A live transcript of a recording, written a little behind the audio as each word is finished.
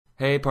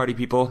Hey, party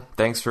people.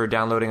 Thanks for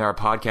downloading our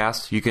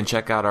podcast. You can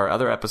check out our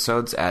other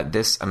episodes at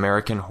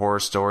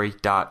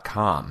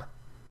thisamericanhorrorstory.com.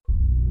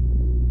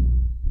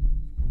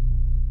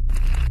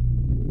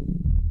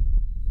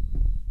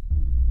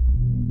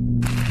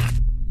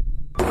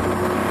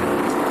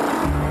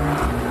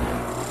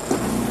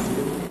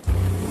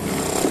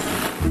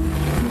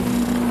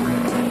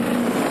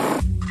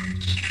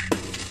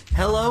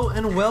 Hello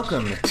and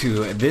welcome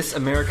to This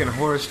American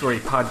Horror Story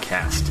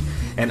podcast,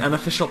 an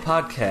unofficial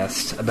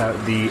podcast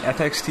about the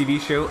FX TV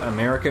show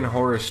American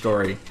Horror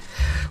Story.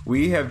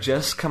 We have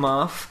just come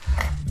off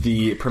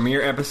the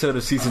premiere episode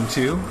of Season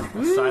 2,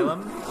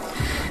 Asylum,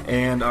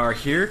 and are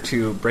here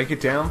to break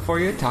it down for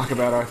you, talk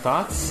about our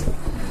thoughts.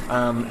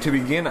 To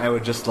begin, I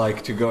would just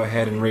like to go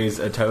ahead and raise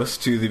a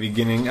toast to the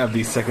beginning of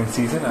the second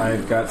season.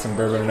 I've got some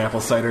bourbon and apple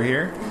cider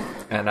here.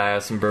 And I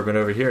have some bourbon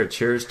over here.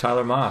 Cheers,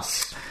 Tyler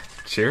Moss.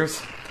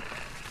 Cheers.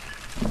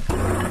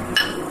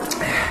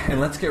 And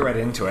let's get right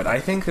into it.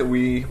 I think that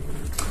we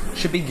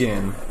should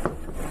begin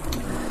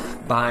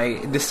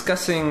by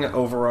discussing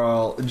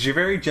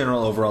very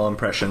general overall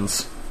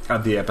impressions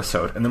of the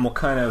episode. And then we'll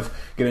kind of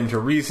get into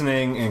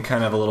reasoning and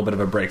kind of a little bit of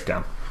a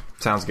breakdown.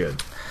 Sounds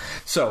good.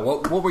 So,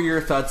 what were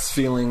your thoughts,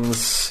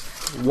 feelings?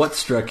 What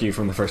struck you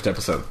from the first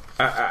episode?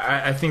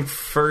 I think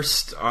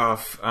first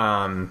off,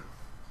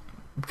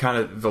 kind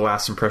of the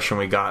last impression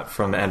we got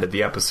from the end of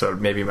the episode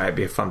maybe might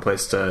be a fun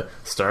place to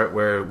start,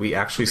 where we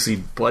actually see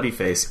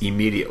Bloodyface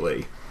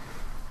immediately.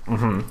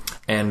 Mm-hmm.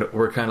 And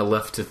we're kind of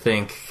left to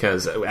think,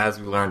 because as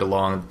we learned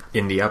along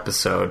in the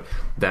episode,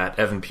 that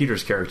Evan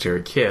Peters' character,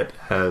 Kit,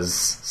 has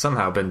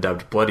somehow been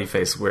dubbed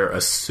Bloodyface, we're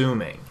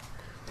assuming.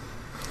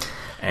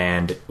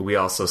 And we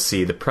also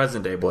see the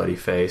present-day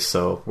Bloodyface,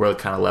 so we're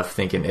kind of left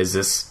thinking,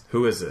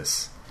 who is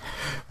this?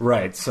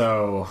 Right,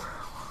 so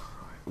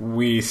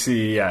we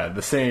see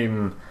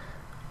the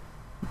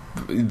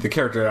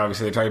character,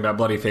 obviously they're talking about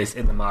Bloodyface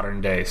in the modern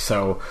day,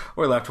 so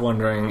we're left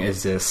wondering,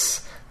 is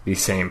this the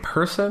same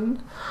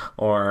person?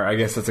 Or I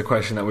guess that's a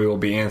question that we will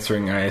be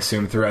answering, I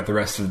assume, throughout the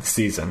rest of the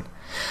season.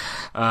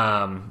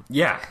 That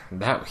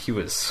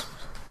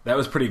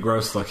was pretty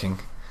gross looking.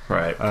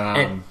 Right.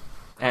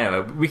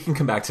 Anyway, we can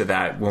come back to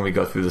that when we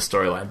go through the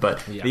storyline.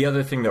 But The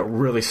other thing that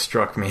really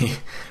struck me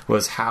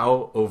was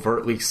how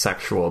overtly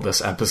sexual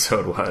this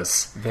episode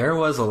was. There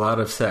was a lot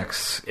of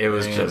sex. It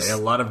was just a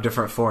lot of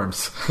different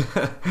forms.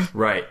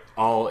 Right.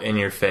 All in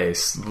your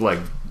face. Like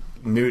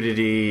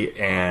nudity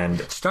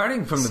and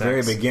starting from sex. The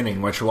very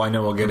beginning, which I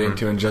know we'll get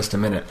into in just a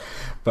minute.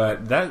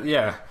 But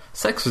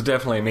sex was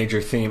definitely a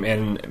major theme,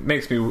 and it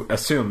makes me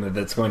assume that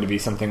that's going to be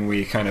something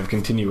we kind of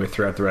continue with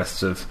throughout the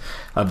rest of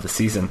the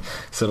season.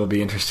 So it'll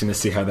be interesting to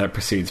see how that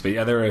proceeds. But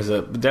yeah, there is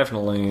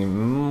definitely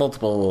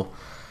multiple,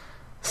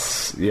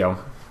 a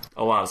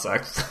lot of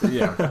sex.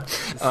 Yeah.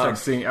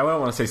 Sex scene. I don't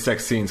want to say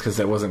sex scenes because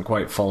that wasn't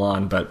quite full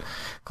on, but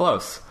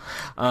close.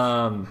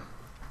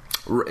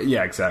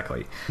 Yeah,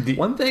 exactly.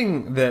 One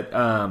thing that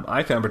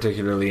I found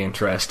particularly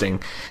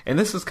interesting, and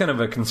this is kind of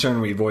a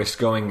concern we voiced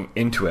going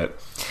into it,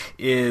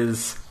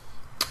 is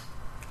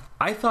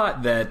I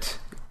thought that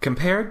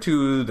compared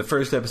to the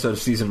first episode of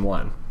Season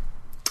 1,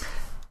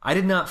 I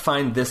did not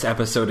find this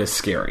episode as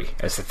scary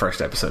as the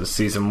first episode of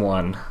Season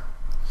 1.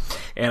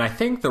 And I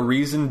think the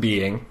reason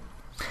being,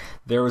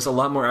 there was a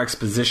lot more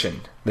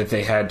exposition that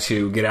they had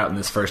to get out in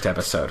this first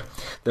episode.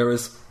 There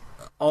was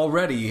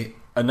already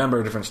a number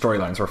of different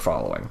storylines we're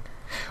following.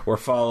 We're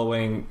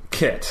following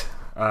Kit,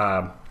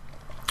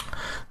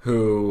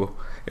 who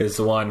is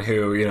the one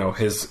who,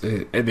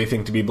 they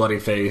think to be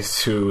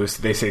Bloodyface, who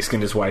they say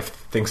skinned his wife,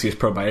 thinks he's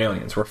probed by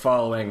aliens. We're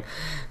following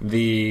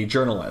the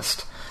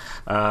journalist,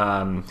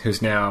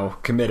 who's now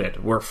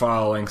committed. We're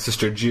following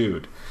Sister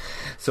Jude.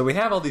 So we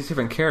have all these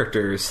different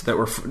characters that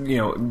were,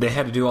 they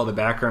had to do all the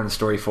background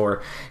story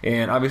for,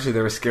 and obviously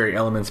there were scary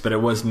elements, but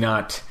it was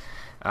not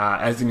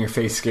as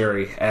in-your-face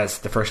scary as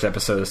the first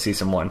episode of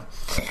Season 1.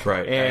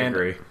 Right, I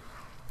agree.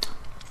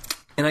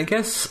 And I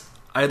guess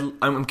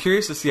I'm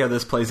curious to see how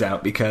this plays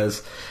out,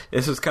 because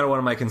this was kind of one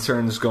of my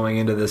concerns going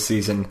into this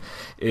season,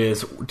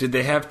 is did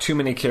they have too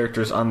many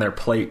characters on their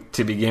plate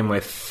to begin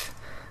with,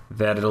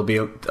 that it'll be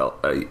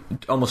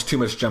almost too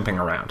much jumping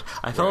around.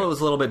 I felt It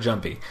was a little bit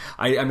jumpy.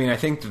 I mean, I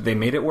think that they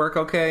made it work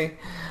okay.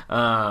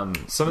 Some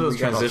of those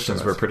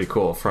transitions were pretty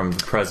cool, from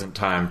the present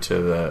time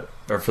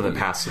from the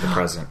past to the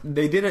present.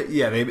 They did it,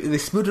 yeah, they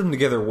smoothed them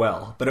together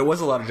well, but it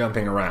was a lot of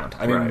jumping around.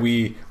 I mean,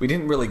 we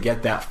didn't really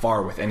get that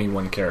far with any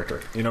one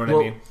character. You know what I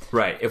mean?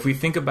 Right. If we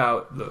think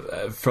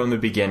about from the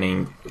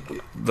beginning,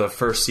 the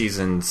first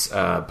season's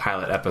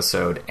pilot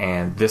episode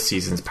and this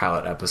season's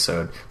pilot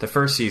episode, the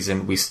first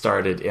season we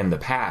started in the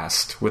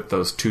past with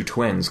those two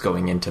twins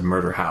going into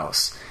Murder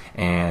House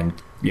and,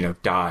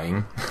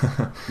 dying.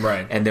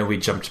 Right. And then we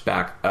jumped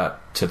back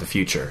up to the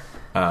future.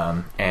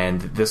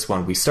 And this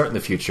one, we start in the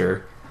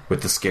future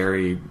with the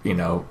scary,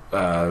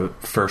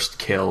 first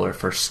kill or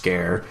first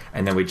scare,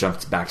 and then we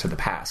jumped back to the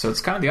past. So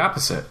it's kind of the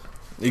opposite.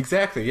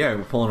 Exactly, yeah,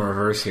 we're pulling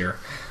reverse here,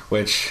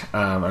 which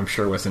I'm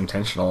sure was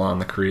intentional on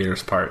the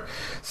creator's part.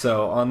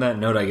 So on that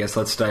note, I guess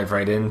let's dive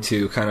right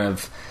into kind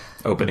of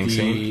opening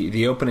scene.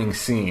 The opening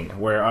scene,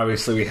 where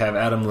obviously we have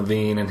Adam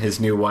Levine and his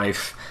new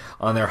wife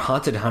on their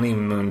haunted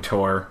honeymoon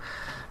tour.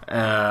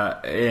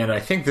 And I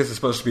think this is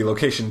supposed to be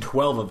location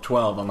 12 of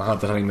 12 on the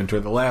Haunted Honeymoon Tour,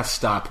 the last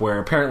stop where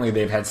apparently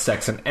they've had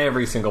sex in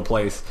every single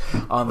place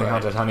on the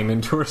Haunted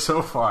Honeymoon Tour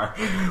so far.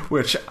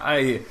 Which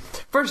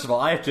first of all,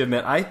 I have to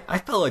admit, I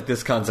felt like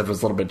this concept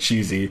was a little bit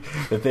cheesy,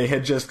 that they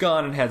had just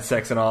gone and had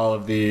sex in all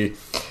of the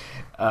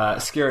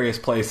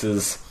scariest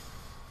places.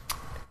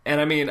 And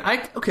I mean,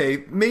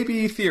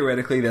 maybe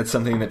theoretically that's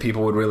something that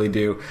people would really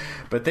do,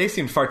 but they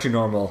seemed far too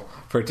normal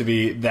for it to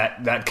be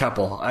that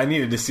couple. I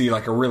needed to see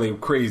like a really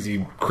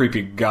crazy,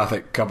 creepy,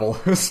 gothic couple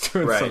who's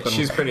doing something.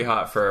 She's pretty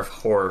hot for a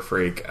horror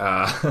freak.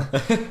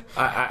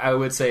 I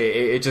would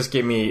say it just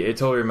it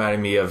totally reminded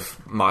me of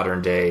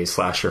modern day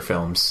slasher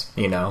films,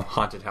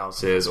 haunted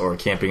houses or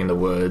camping in the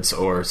woods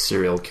or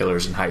serial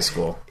killers in high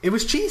school. It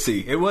was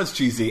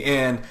cheesy.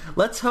 And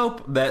let's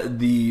hope that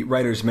the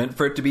writers meant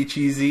for it to be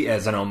cheesy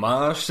as an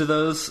homage to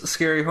those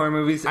scary horror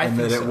movies, and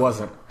that it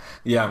wasn't.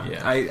 Yeah.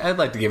 I'd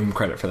like to give him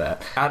credit for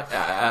that.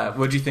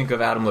 What do you think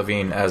of Adam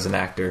Levine as an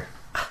actor?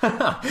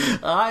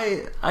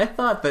 I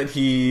thought that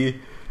he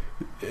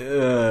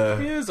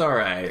was all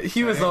right.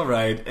 He was all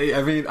right.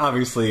 I mean,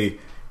 obviously,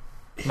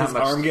 his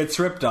arm gets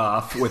ripped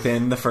off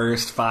within the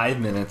first 5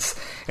 minutes,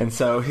 and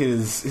so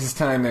his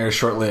time there is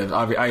short-lived.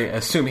 I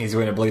assume he's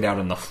going to bleed out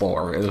on the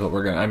floor. Is what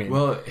we're going. I mean,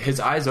 well, his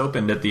eyes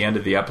opened at the end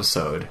of the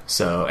episode,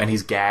 and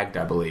he's gagged,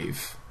 I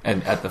believe.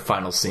 And at the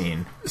final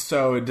scene.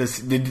 So he's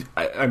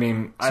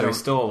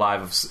still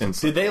alive.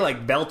 Did they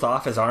like belt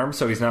off his arm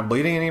so he's not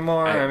bleeding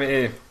anymore?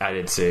 I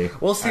didn't see.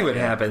 We'll see what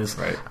happens.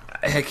 Right.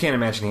 I can't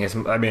imagine he has.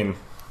 I mean,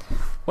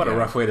 what a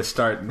rough way to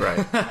start.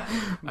 Right.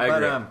 I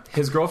agree.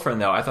 His girlfriend,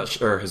 though,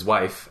 or his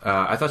wife,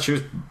 I thought she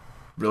was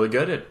really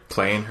good at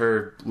playing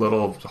her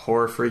little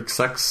horror freak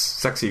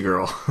sexy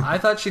girl. I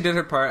thought she did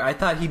her part. I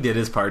thought he did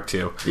his part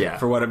too. Yeah.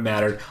 For what it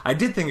mattered. I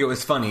did think it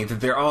was funny that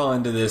they're all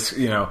into this,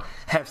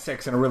 have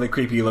sex in a really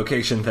creepy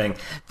location thing.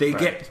 They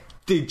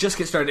just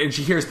get started and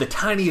she hears the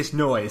tiniest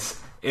noise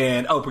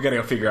and we gotta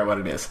go figure out what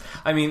it is.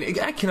 I mean,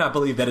 I cannot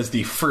believe that is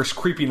the first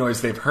creepy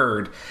noise they've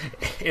heard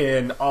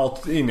in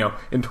all,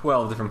 in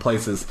 12 different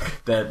places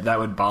that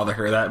would bother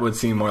her. That would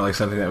seem more like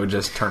something that would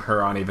just turn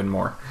her on even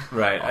more.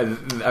 Right.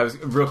 I was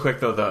real quick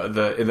though.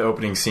 In the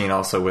opening scene,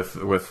 also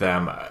with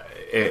them,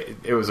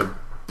 it was a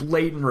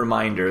blatant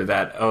reminder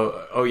that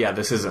yeah,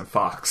 this isn't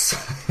Fox.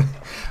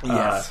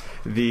 Yes.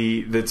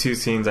 The two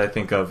scenes I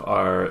think of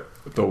are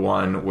the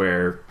one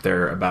where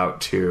they're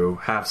about to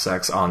have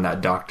sex on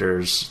that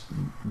doctor's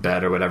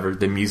bed or whatever.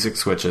 The music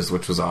switches,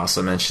 which was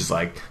awesome, and she's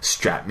like,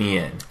 "Strap me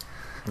in,"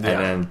 and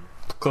then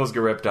clothes get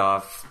ripped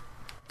off,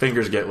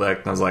 fingers get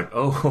licked, and I was like,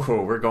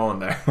 "Oh, we're going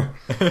there."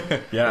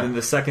 Yeah. And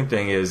the second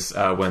thing is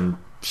when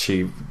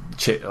she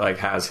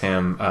has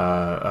him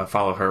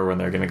follow her when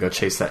they're going to go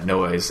chase that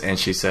noise, and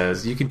she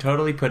says, "You can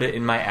totally put it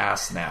in my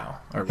ass now."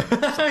 Or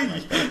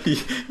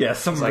yeah,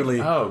 some really.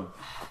 Like,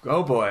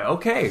 oh boy,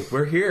 okay,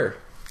 we're here.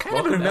 Kind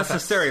of an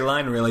unnecessary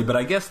line, really, but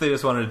I guess they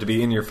just wanted it to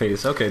be in your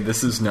face. Okay,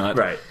 this is not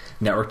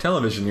network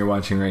television you're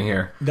watching right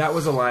here. That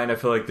was a line I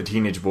feel like the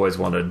teenage boys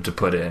wanted to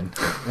put in.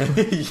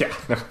 Yeah,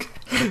 okay.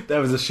 That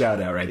was a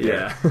shout out right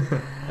there.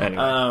 Yeah.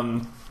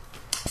 Anyway.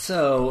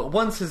 So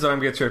once his arm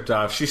gets ripped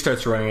off, she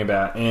starts running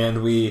about,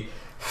 and we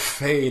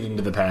fade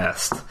into the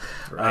past.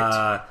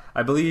 Right.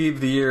 I believe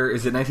the year,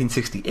 is it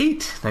 1968?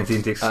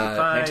 1965?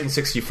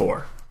 1964.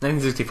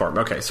 1964.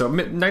 Okay, so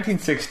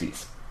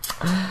 1960s.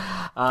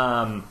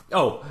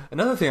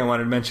 Another thing I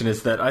wanted to mention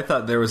is that I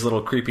thought there was a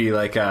little creepy,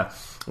 like,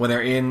 when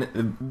they're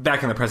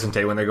back in the present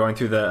day, when they're going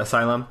through the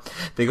asylum,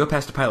 they go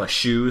past a pile of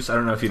shoes. I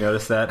don't know if you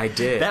noticed that. I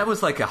did. That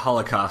was like a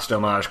Holocaust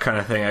homage kind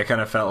of thing. I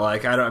kind of felt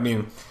like,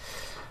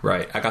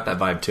 right, I got that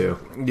vibe too.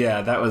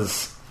 Yeah, that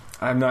was...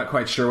 I'm not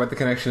quite sure what the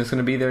connection is going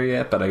to be there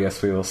yet, but I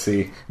guess we will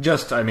see.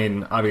 Just,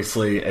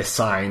 obviously a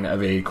sign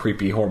of a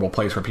creepy, horrible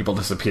place where people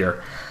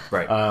disappear.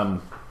 Right.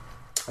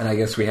 And I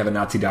guess we have a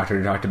Nazi doctor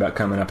to talk about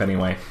coming up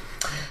anyway.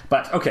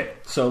 But, okay,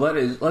 so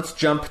let's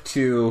jump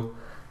to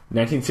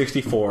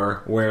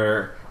 1964,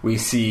 where we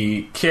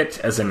see Kit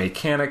as a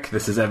mechanic.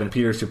 This is Evan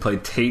Peters, who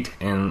played Tate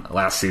in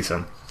last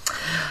season.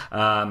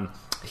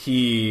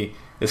 He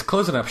is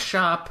closing up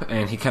shop,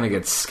 and he kind of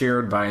gets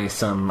scared by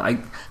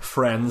some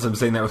friends, I'm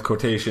saying that with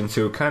quotations,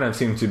 who kind of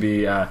seem to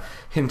be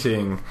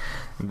hinting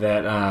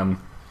that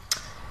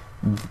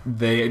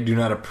they do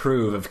not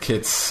approve of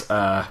Kit's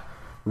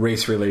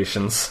race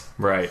relations.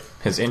 Right.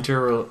 His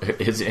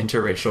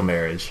interracial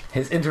marriage.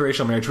 His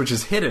interracial marriage, which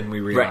is hidden, we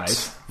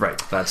realize. Right.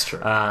 That's true.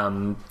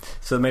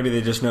 So maybe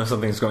they just know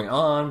something's going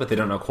on, but they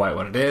don't know quite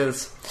what it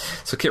is.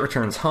 So Kit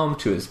returns home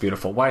to his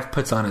beautiful wife,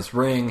 puts on his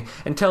ring,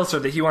 and tells her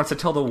that he wants to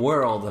tell the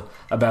world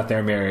about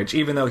their marriage,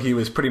 even though he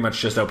was pretty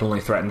much just openly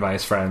threatened by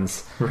his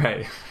friends.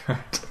 Right.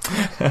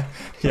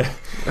 Yeah.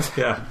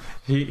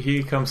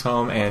 He comes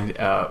home and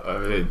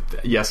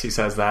yes, he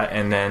says that,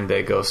 and then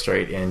they go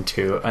straight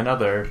into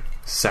another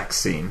sex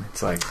scene.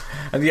 It's like,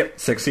 yep,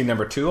 sex scene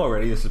number 2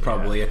 already. This is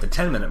probably at the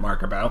 10-minute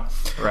mark about.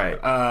 Right.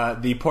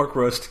 The pork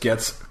roast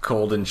gets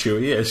cold and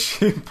chewy, as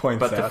she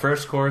points out. But the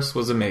first course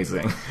was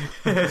amazing.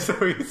 So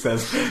he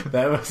says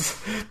that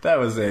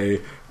was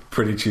a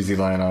pretty cheesy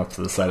line off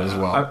to the side as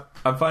well.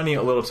 I'm finding it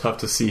a little tough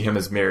to see him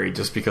as married,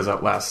 just because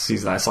last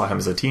season I saw him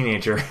as a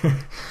teenager.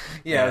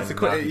 Yeah,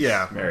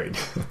 it's married.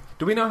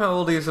 Do we know how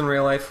old he is in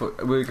real life? We're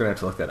going to have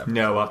to look that up.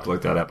 No, we'll have to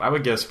look that up. I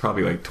would guess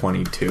probably like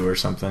 22 or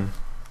something.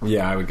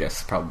 Yeah, I would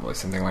guess probably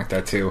something like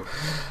that too.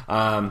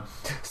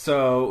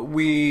 So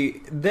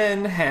we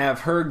then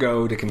have her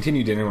go to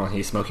continue dinner while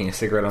he's smoking a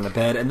cigarette on the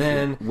bed, and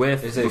then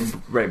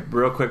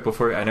real quick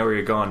before I know where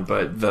you're going,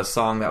 but the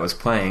song that was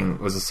playing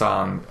was a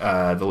song.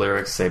 The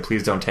lyrics say,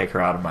 "Please don't take her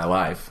out of my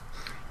life."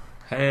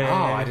 Hey,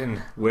 I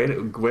didn't. Way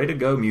to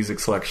go, music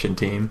selection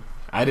team.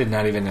 I did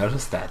not even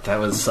notice that. That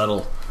was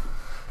subtle.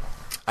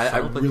 I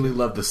really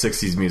love the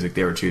 '60s music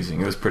they were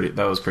choosing.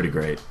 That was pretty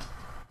great.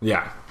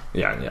 Yeah.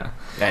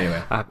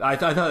 Anyway,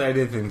 I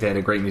did think they had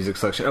a great music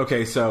selection.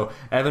 Okay, so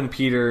Evan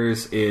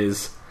Peters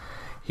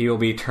he will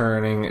be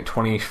turning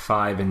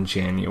 25 in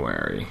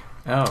January.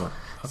 Oh,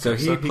 okay. So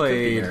he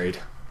played. He could be married.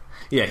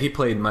 Yeah, he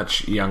played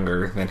much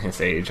younger than his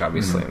age,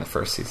 obviously, in the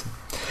first season.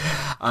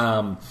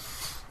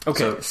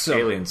 Okay, so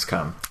aliens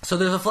come. So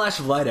there's a flash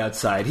of light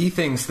outside. He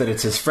thinks that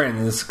it's his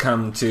friends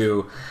come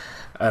to,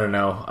 I don't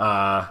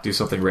know, do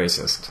something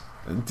racist.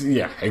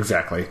 Yeah,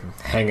 exactly.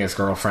 Hang his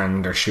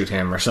girlfriend or shoot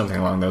him or something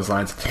along those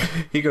lines.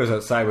 He goes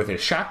outside with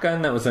his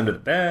shotgun that was under the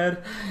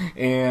bed,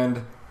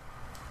 and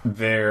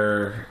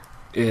there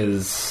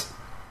is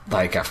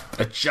like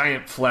a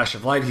giant flash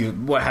of light.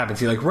 What happens?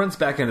 He like runs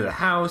back into the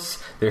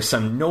house. There's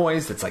some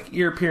noise that's like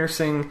ear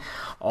piercing.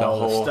 The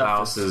whole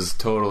house is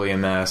totally a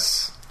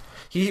mess.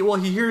 He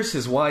hears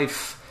his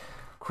wife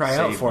cry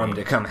out for him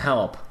to come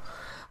help.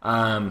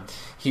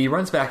 He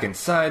runs back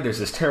inside. There's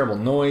this terrible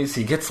noise.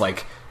 He gets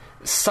like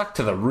sucked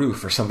to the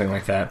roof or something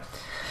like that.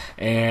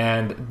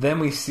 And then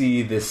we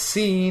see this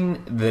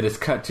scene that is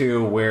cut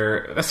to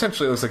where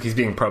essentially it looks like he's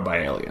being probed by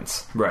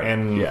aliens. Right.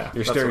 And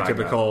your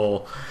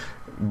stereotypical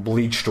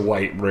bleached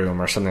white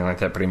room or something like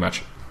that, pretty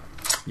much.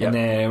 Yep. And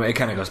then it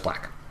kind of goes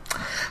black.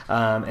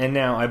 And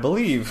now I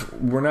believe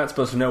we're not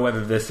supposed to know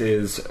whether this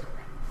is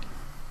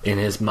in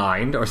his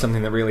mind or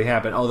something that really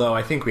happened, although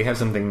I think we have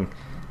something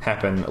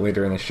happen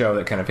later in the show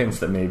that kind of hints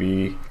that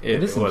maybe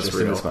it isn't just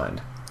real in his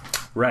mind.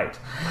 Right.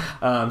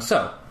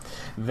 So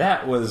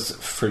that was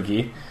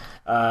freaky.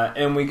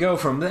 And we go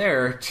from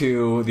there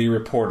to the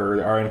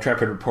reporter, our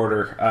intrepid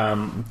reporter.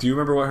 Do you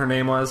remember what her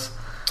name was?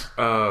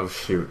 Oh,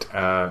 shoot.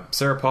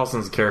 Sarah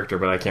Paulson's character,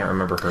 but I can't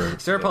remember her.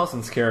 Sarah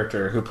Paulson's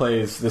character, who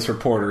plays this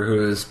reporter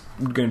who is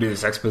going to do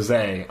this expose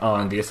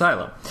on the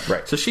asylum.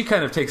 Right. So she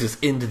kind of takes us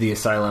into the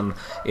asylum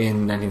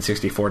in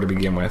 1964 to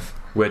begin with.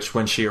 Which,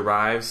 when she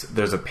arrives,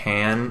 there's a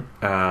pan.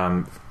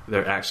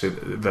 There actually,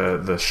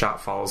 the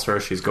shot follows her.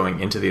 She's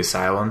going into the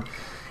asylum.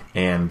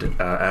 And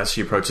as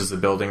she approaches the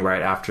building,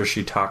 right after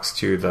she talks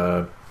to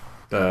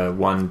the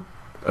one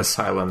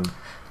asylum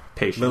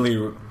patient.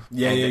 Lily...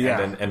 Yeah.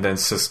 And then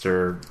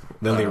Sister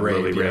Lily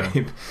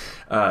Rabe.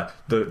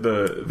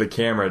 The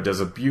camera does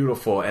a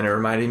beautiful, and it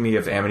reminded me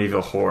of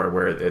Amityville Horror,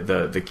 where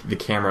the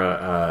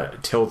camera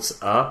tilts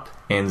up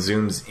and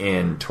zooms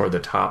in toward the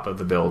top of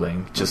the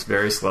building, just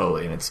very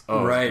slowly, and it's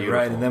beautiful.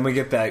 Right. And then we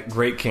get that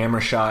great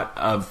camera shot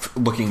of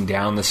looking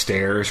down the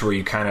stairs, where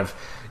you kind of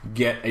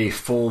get a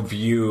full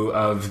view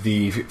of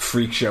the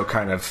freak show.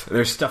 Kind of,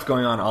 there's stuff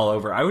going on all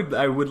over.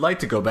 I would like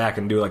to go back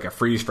and do like a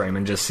freeze frame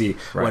and just see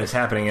what is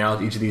happening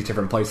out each of these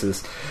different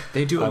places.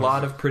 They do a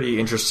lot of pretty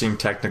interesting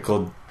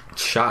technical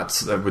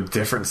shots with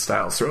different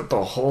styles throughout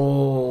the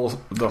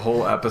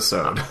whole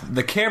episode.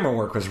 The camera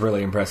work was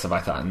really impressive,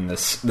 I thought, in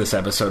this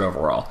episode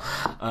overall.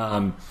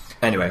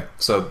 Anyway,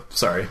 so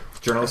sorry,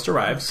 journalist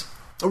arrives.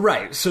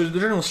 Right, so the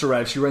journalist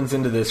arrives. She runs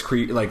into this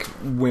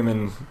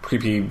women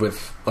creepy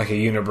with like a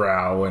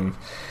unibrow,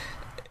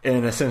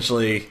 and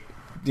essentially,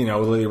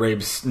 Lily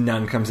Rabe's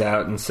nun comes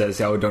out and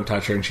says, "Oh, don't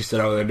touch her," and she said,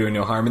 "Oh, they're doing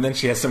no harm." And then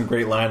she has some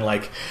great line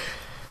like,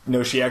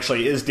 "No, she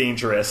actually is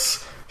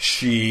dangerous.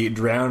 She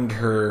drowned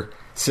her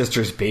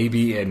sister's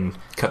baby and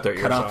cut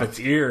off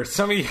its ear."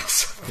 Something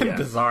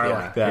bizarre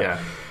like that. Yeah.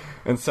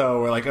 And so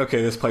we're like,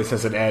 okay, this place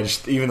has an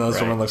edge, even though this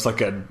woman looks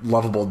like a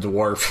lovable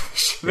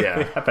dwarf.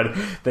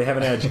 They have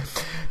an edge.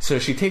 So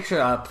she takes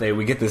her up.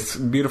 We get this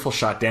beautiful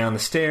shot down the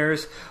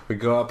stairs. We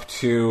go up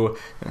to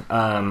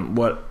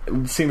what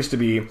seems to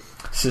be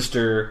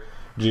Sister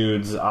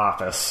Jude's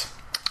office,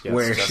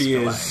 where she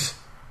is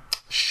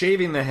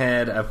shaving the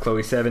head of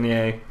Chloe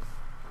Sevigny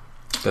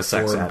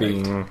for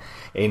being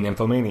a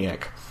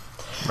nymphomaniac.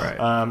 Right.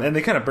 And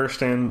they kind of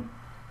burst in.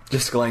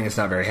 Jessica Lange is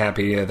not very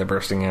happy. They're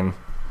bursting in.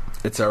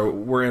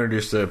 We're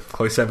introduced to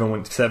Chloe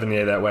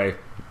Sevigny that way,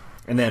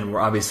 and then we're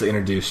obviously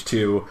introduced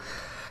to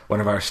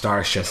one of our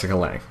stars, Jessica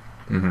Lange.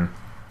 Mm-hmm.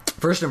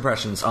 First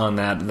impressions on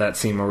that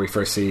scene where we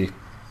first see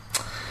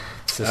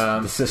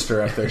the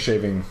sister up there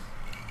shaving.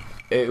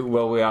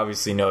 Well, we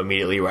obviously know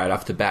immediately right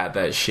off the bat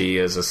that she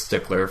is a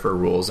stickler for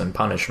rules and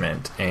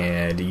punishment,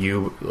 and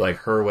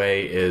her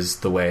way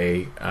is the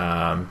way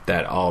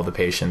that all the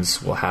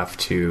patients will have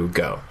to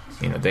go.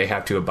 They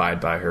have to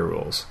abide by her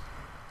rules.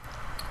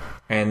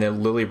 And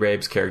then Lily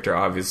Rabe's character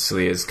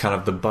obviously is kind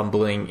of the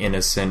bumbling,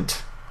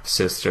 innocent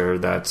sister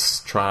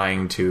that's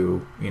trying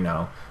to,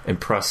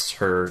 impress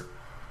her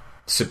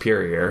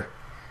superior,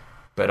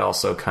 but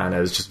also kind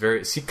of is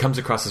just she comes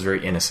across as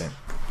very innocent.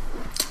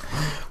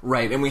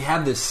 Right, and we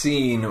have this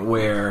scene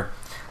where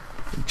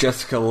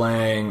Jessica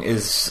Lange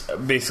is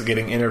basically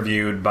getting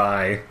interviewed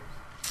by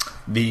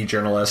the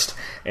journalist,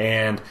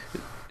 and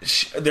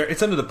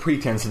it's under the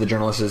pretense that the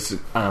journalist is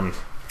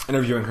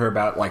interviewing her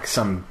about like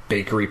some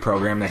bakery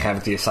program they have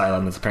at the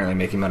asylum that's apparently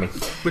making money,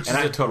 which is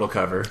a total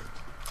cover.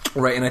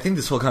 Right, and I think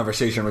this whole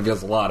conversation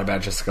reveals a lot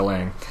about Jessica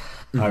Lange.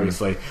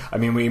 Obviously, I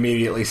mean, we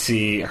immediately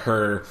see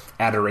her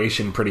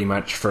adoration pretty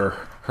much for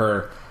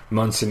her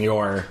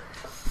Monsignor.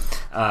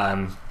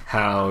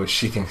 How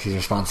she thinks he's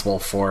responsible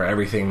for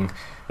everything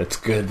that's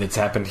good that's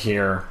happened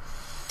here,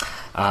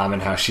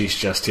 and how she's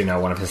just,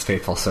 one of his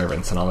faithful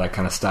servants and all that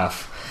kind of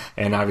stuff.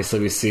 And obviously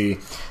we see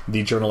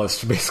the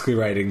journalist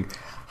basically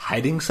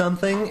hiding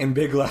something in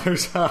big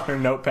letters on her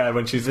notepad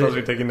when she's supposed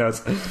to be taking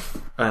notes.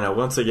 I know,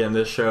 once again,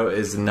 this show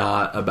is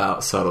not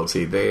about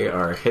subtlety. They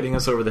are hitting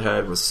us over the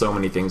head with so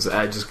many things.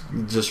 I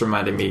just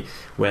reminded me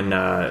when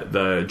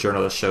the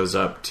journalist shows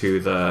up to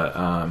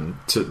the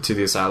to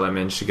the asylum,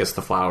 and she gets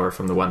the flower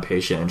from the one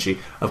patient, and she,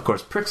 of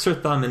course, pricks her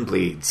thumb and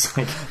bleeds.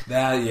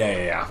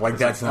 Yeah. Like,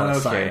 that's not a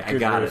sign. I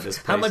got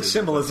it. How much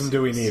symbolism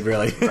do we need,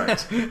 really?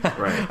 Right.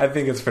 I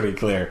think it's pretty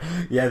clear.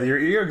 Yeah,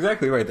 you're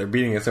exactly right. They're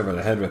beating us over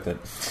the head with it.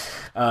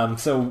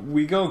 So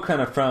we go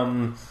kind of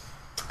from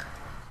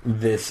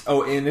this...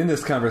 Oh, and in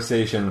this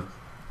conversation...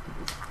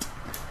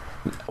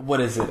 What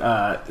is it?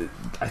 I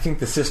think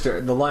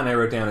the line I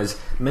wrote down is,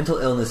 mental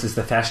illness is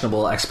the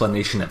fashionable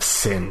explanation of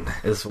sin,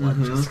 is what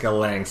Jessica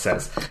Lange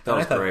says. That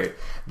was great.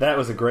 That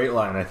was a great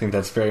line. I think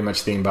that's very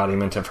much the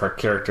embodiment of her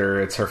character.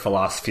 It's her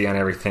philosophy on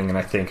everything, and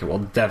I think it will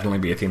definitely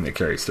be a theme that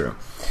carries through.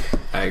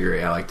 I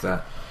agree. I liked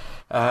that.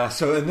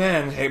 And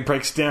then it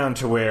breaks down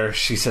to where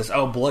she says,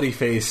 Bloody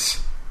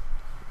Face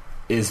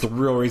is the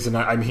real reason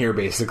I'm here,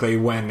 basically,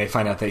 when they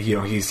find out that,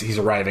 he's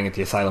arriving at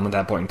the asylum at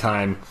that point in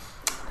time.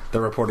 The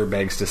reporter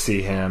begs to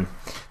see him.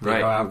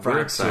 Right,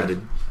 we're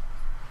excited.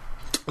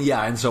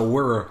 Yeah, and so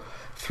we're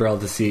thrilled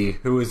to see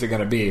who is it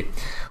going to be.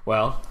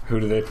 Well, who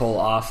do they pull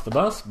off the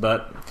bus?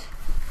 But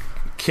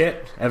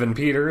Kit, Evan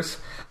Peters,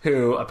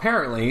 who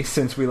apparently,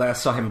 since we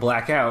last saw him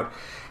black out,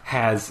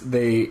 has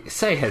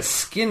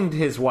skinned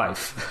his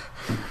wife.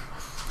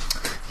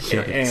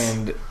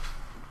 And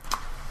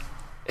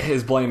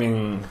his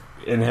blaming...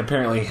 And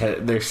apparently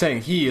they're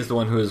saying he is the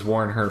one who has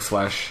worn her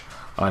flesh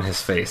on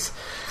his face.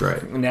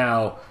 Right.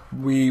 Now,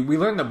 we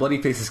learned that Bloody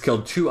Face has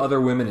killed 2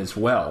 other women as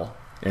well.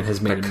 And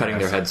has made cutting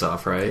their heads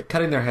off, right?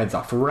 Cutting their heads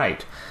off,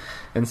 right.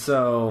 And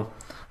so,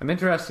 I'm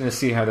interested to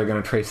see how they're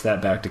going to trace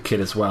that back to Kid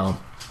as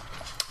well.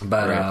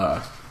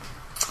 But,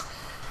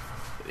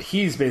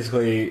 he's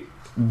basically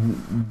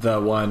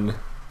the one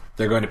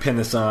they're going to pin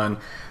this on.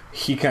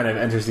 He kind of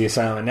enters the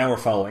asylum, and now we're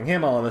following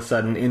him all of a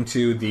sudden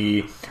into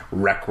the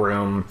rec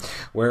room,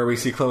 where we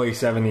see Chloe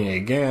Sevigny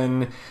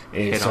again,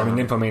 a sort of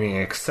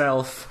nymphomaniac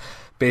self,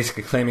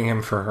 basically claiming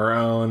him for her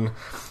own.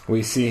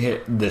 We see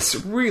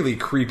this really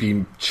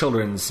creepy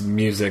children's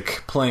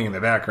music playing in the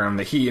background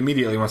that he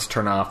immediately wants to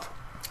turn off.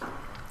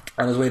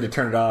 On his way to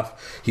turn it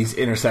off, he's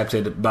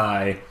intercepted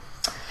by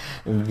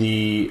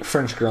the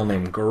French girl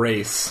named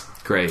Grace.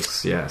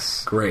 Grace,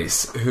 yes.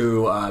 Grace,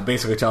 who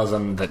basically tells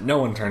them that no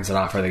one turns it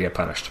off or they get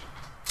punished.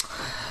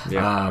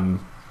 Yeah.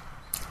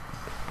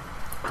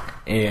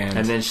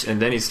 And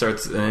then he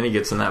starts, and then he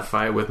gets in that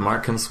fight with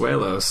Mark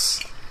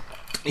Consuelos.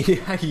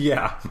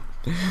 Yeah.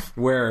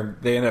 Where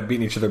they end up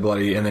beating each other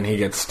bloody, and then he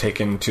gets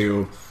taken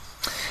to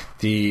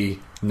the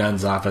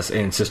nun's office,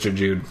 and Sister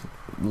Jude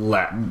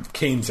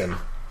canes him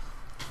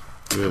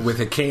with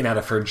a cane out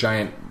of her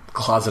giant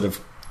closet of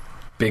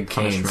big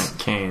canes.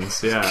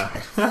 Canes,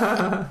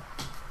 yeah.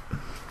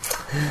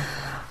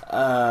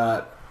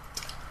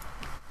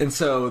 And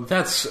so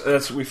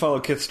that's we follow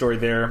Kit's story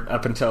there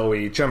up until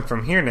we jump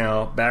from here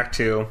now back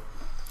to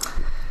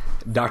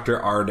Dr.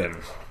 Arden.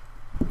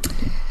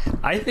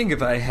 I think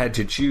if I had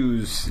to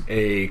choose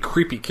a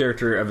creepy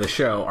character of the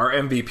show, our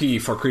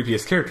MVP for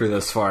creepiest character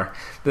thus far,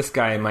 this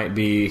guy might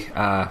be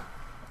I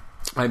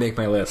make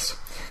my list.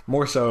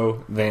 More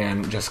so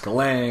than Jessica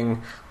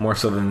Lange, more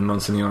so than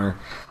Monsignor.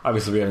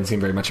 Obviously, we haven't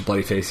seen very much of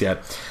Bloody Face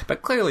yet,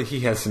 but clearly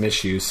he has some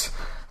issues.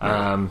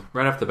 Right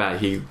off the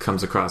bat, he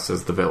comes across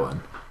as the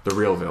villain, the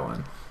real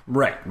villain.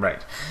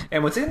 Right.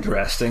 And what's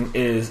interesting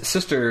is the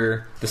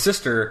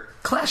sister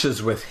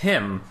clashes with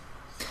him,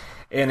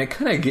 and it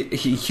kind of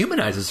he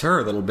humanizes her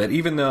a little bit,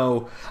 even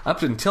though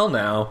up until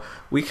now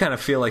we kind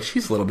of feel like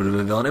she's a little bit of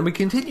a villain, and we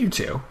continue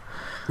to.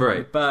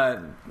 Right,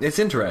 but it's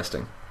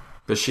interesting.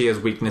 But she has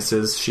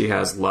weaknesses. She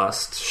has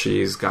lust.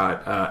 She's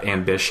got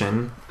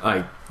ambition.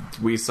 Like,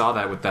 we saw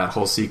that with that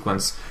whole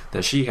sequence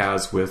that she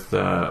has with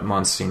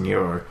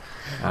Monsignor.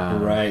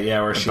 Right,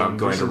 yeah, where she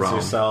going to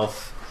Rome.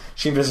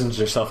 She envisions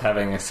herself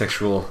having a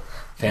sexual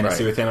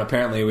fantasy with him.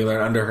 Apparently, we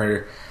learn under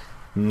her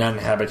nun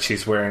habit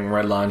she's wearing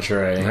red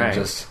lingerie and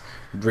just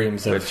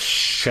dreams of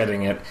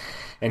shedding it.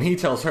 And he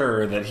tells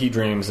her that he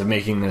dreams of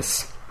making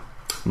this,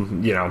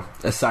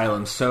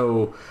 asylum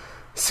so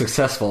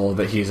successful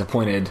that he's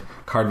appointed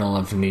Cardinal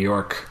of New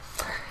York,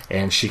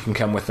 and she can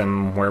come with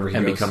him wherever he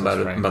goes. And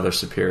become Mother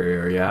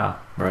Superior, yeah.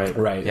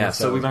 Right. Yeah,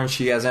 so we learned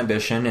she has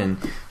ambition, and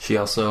she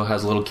also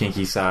has a little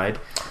kinky side.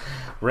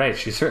 Right,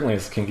 she certainly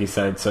has a kinky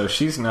side, so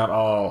she's not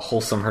all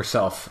wholesome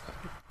herself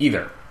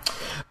either.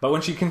 But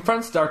when she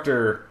confronts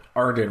Dr.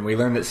 Arden, we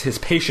learn that his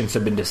patients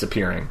have been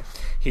disappearing.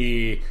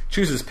 He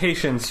chooses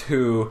patients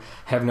who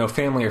have no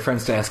family or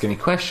friends to ask any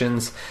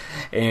questions,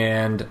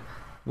 and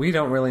we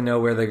don't really know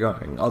where they're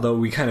going. Although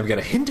we kind of get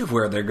a hint of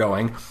where they're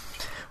going.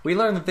 We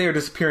learn that they are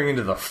disappearing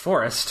into the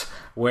forest,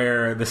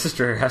 where the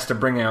sister has to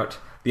bring out,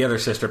 the other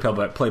sister,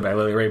 played by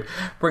Lily Rabe,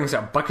 brings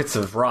out buckets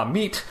of raw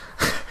meat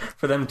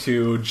for them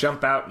to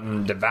jump out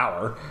and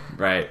devour.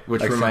 Right,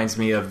 which reminds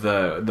me of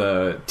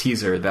the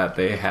teaser that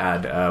they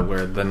had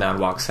where the nun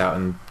walks out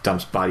and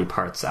dumps body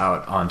parts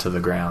out onto the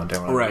ground.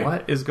 And we're like,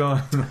 what is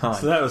going on?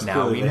 So that was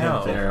now we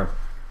know. There.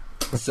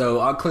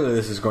 So clearly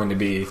this is going to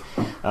be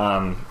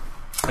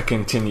a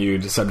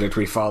continued subject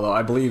we follow.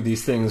 I believe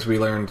these things we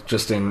learned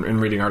just in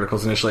reading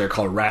articles initially are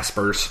called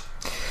raspers.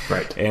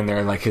 Right. And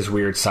they're like his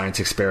weird science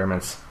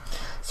experiments.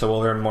 So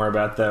we'll learn more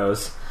about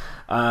those.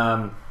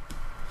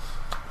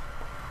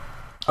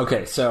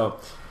 Okay, so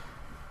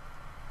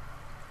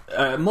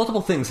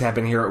multiple things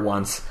happen here at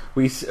once.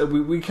 We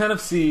kind of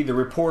see the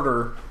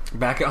reporter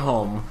back at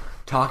home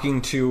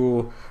talking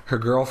to her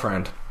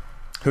girlfriend,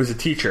 who's a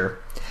teacher,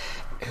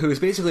 who is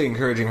basically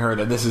encouraging her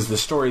that this is the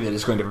story that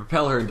is going to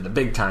propel her into the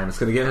big time. It's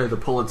going to get her the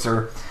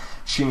Pulitzer.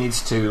 She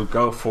needs to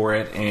go for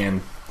it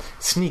and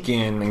sneak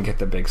in and get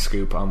the big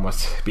scoop on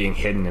what's being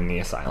hidden in the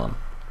asylum.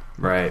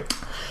 Right.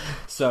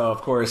 So,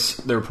 of course,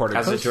 the reporter...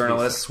 As a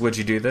journalist, would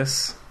you do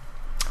this?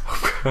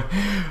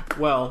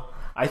 Well,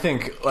 I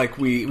think, like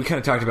we kind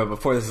of talked about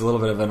before, this is a little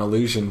bit of an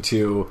allusion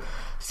to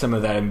some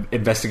of that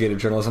investigative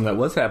journalism that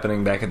was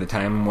happening back at the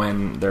time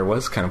when there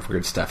was kind of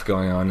weird stuff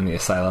going on in the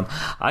asylum.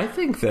 I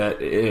think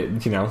that,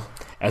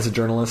 as a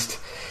journalist,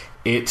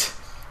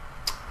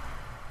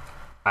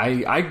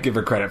 I give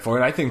her credit for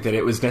it. I think that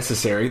it was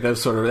necessary. That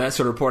sort of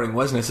reporting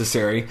was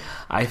necessary.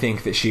 I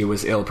think that she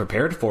was ill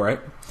prepared for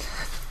it.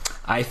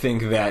 I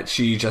think that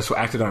she just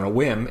acted on a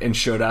whim and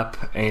showed up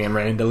and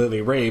ran into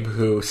Lily Rabe,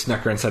 who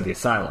snuck her inside the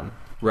asylum.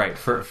 Right.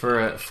 For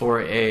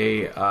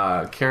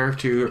a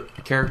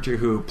character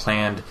who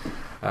planned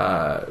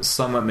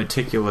somewhat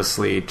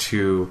meticulously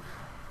to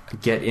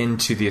get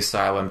into the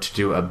asylum to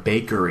do a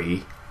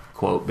bakery,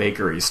 quote,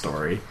 bakery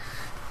story.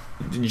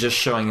 Just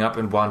showing up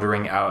and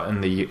wandering out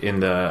in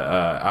the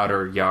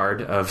outer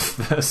yard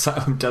of the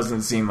asylum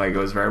doesn't seem like it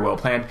was very well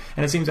planned,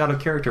 and it seems out of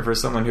character for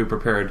someone who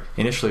prepared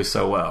initially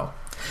so well.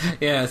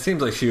 Yeah, it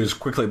seems like she was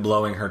quickly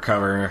blowing her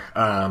cover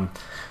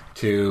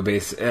to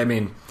base. I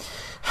mean,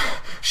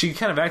 she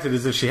kind of acted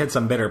as if she had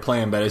some better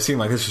plan, but it seemed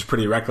like this was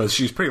pretty reckless.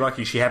 She's pretty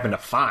lucky she happened to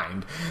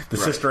find the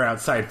sister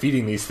outside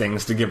feeding these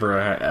things to give her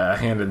a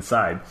hand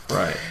inside.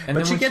 Right, and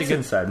but then she gets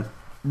inside.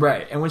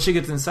 Right, and when she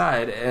gets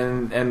inside,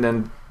 and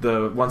then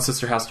the one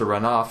sister has to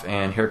run off,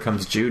 and here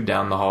comes Jude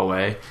down the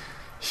hallway.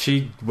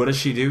 What does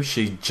she do?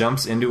 She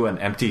jumps into an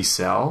empty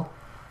cell,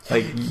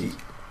 like.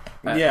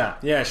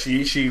 Yeah.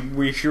 She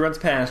runs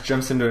past,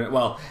 jumps into it.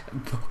 Well,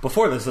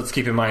 before this, let's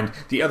keep in mind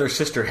the other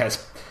sister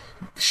has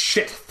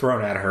shit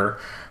thrown at her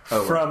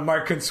from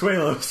Mark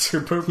Consuelos,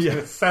 who pooped in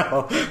a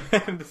cell.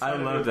 I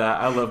love that.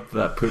 I love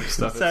that poop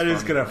stuff. Decided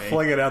he's going to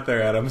fling it out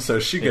there at him,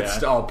 so she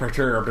gets all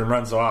perturbed and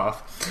runs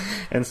off.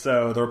 And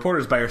so the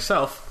reporter's by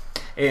herself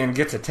and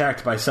gets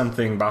attacked by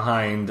something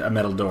behind a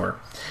metal door,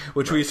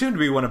 which we assume to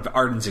be one of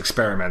Arden's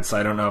experiments.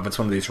 I don't know if it's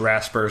one of these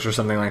raspers or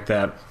something like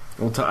that.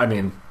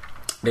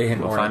 They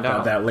hint more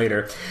about that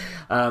later.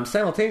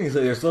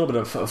 Simultaneously, there's a little bit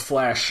of a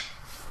flash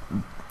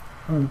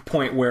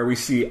point where we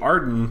see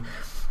Arden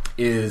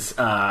is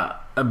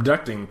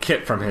abducting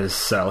Kit from his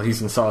cell.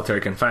 He's in solitary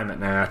confinement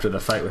now after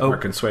the fight with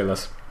Mark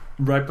Consuelos.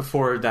 Right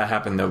before that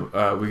happened,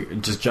 though, we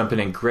just jumping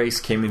in. Grace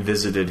came and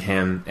visited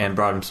him and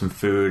brought him some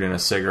food and a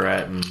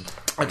cigarette.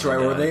 That's right.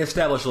 Where they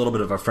established a little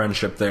bit of a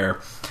friendship there.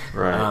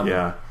 Right.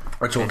 Yeah.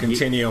 Which will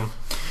continue.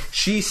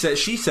 She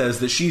says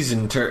that she's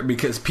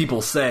because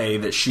people say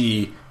that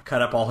she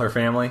cut up all her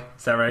family.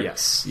 Is that right?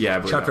 Yes.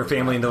 Yeah. Chucked her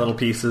family into little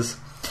pieces.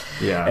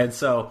 Yeah. And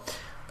so,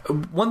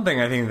 one thing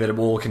I think that it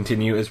will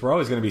continue is we're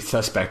always going to be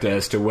suspect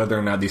as to whether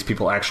or not these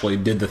people actually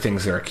did the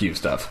things they're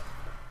accused of.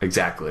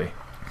 Exactly.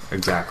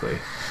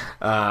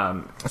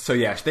 So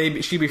yeah,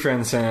 she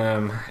befriends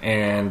him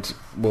and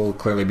will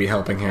clearly be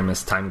helping him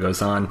as time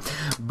goes on.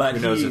 But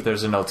who knows if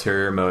there's an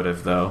ulterior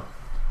motive, though?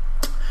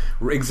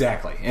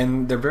 Exactly,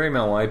 and there very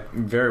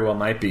well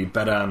might be.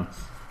 But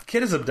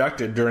Kit is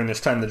abducted during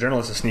this time the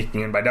journalist is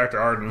sneaking in by Dr.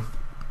 Arden,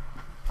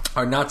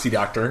 our Nazi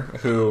doctor,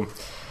 who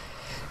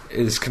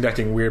is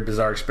conducting weird,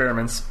 bizarre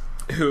experiments,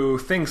 who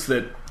thinks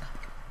that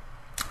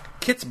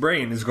Kit's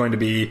brain is going to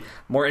be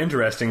more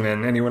interesting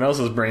than anyone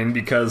else's brain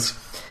because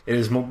it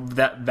is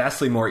that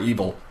vastly more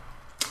evil.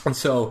 And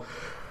so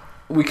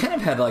we kind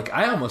of had, like,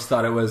 I almost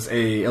thought it was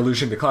a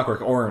allusion to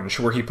Clockwork Orange,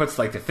 where he puts,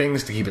 like, the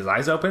things to keep his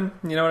eyes open.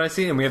 You know what I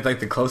see? And we have, like,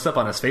 the close-up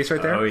on his face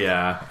right there. Oh,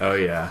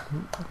 yeah.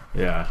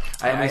 Yeah.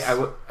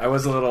 I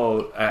was a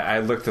little... I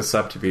looked this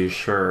up to be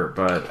sure,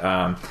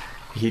 but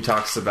he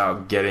talks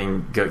about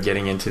getting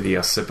into the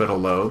occipital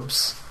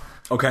lobes.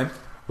 Okay.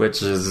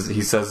 Which is,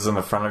 he says, is in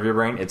the front of your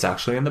brain. It's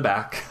actually in the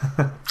back.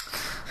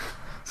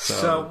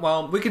 So,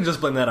 well, we can just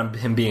blame that on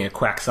him being a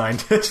quack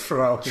scientist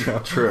for all we know.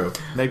 True.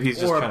 Maybe he's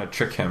just trying to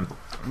trick him.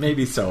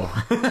 Maybe so.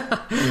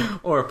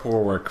 Or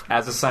poor work.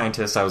 As a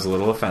scientist, I was a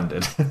little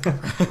offended.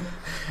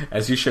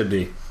 As you should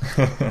be.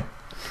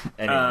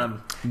 Anyway.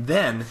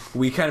 Then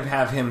we kind of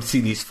have him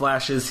see these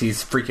flashes.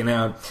 He's freaking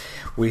out.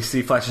 We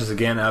see flashes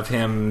again of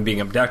him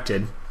being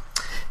abducted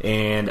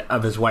and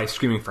of his wife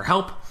screaming for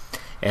help.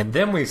 And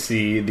then we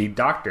see the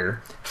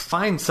doctor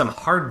find some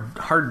hard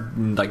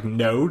like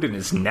node in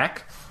his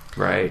neck.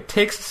 Right.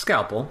 Takes a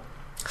scalpel,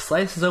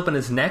 slices open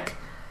his neck,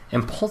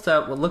 and pulls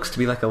out what looks to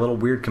be like a little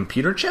weird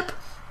computer chip.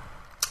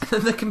 And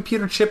then the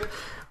computer chip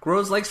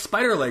grows like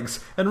spider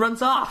legs and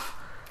runs off.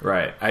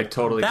 Right. I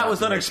totally That got was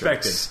the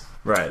unexpected. Matrix.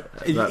 Right.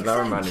 That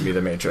reminded me of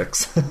the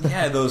Matrix.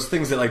 Yeah, those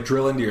things that like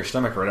drill into your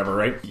stomach or whatever,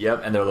 right?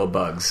 Yep, and they're little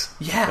bugs.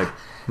 Yeah. Like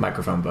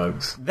microphone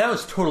bugs. That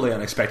was totally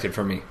unexpected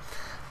for me.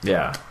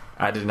 Yeah.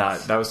 I did not.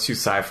 That was too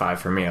sci-fi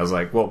for me. I was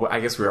like, well, I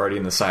guess we're already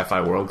in the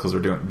sci-fi world because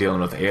we're dealing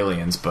with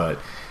aliens, but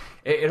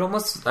it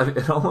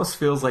almost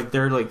feels like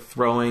they're like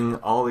throwing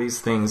all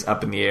these things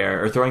up in the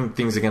air or throwing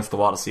things against the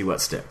wall to see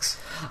what sticks.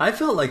 I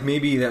felt like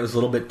maybe that was a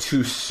little bit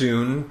too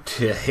soon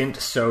to hint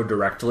so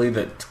directly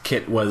that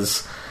Kit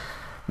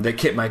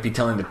might be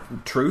telling the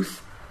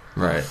truth.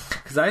 Right.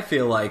 Because I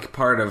feel like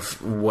part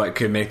of what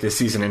could make this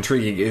season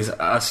intriguing is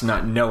us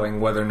not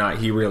knowing whether or not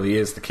he really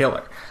is the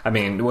killer. I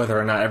mean, whether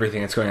or not everything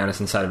that's going on is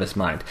inside of his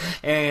mind.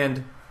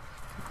 And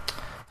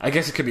I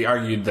guess it could be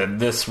argued that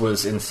this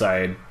was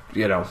inside,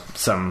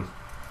 some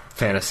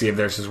fantasy of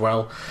theirs as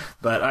well.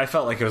 But I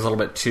felt like it was a little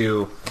bit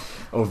too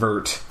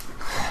overt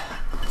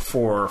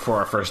for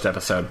our first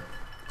episode.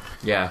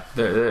 Yeah,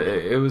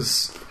 it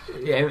was...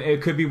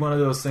 It could be one of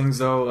those things,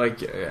 though,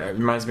 like, it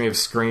reminds me of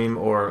Scream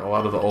or a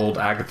lot of the old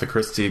Agatha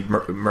Christie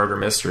murder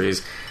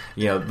mysteries.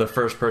 The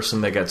first person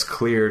that gets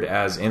cleared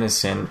as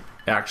innocent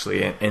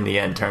actually, in the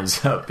end,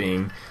 turns out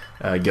being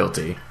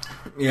guilty.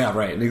 Yeah,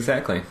 right,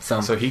 exactly.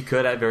 So he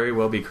could very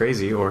well be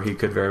crazy, or he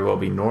could very well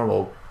be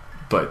normal,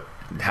 but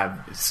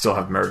still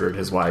have murdered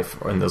his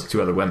wife and those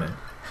two other women.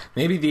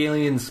 Maybe the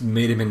aliens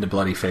made him into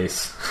Bloody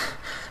Face.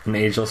 An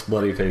ageless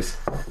Bloody Face.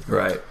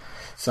 Right.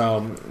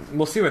 So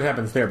we'll see what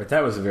happens there, but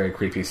that was a very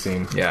creepy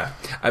scene. Yeah.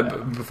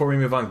 Before we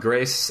move on,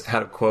 Grace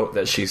had a quote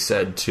that she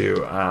said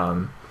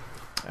to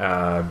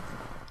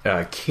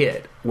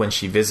Kit when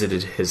she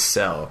visited his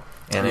cell,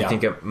 and I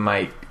think it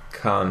might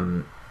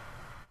come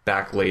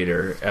back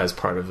later as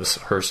part of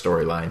her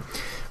storyline.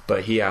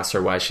 But he asked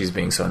her why she's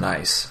being so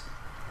nice,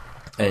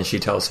 and she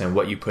tells him,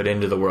 "What you put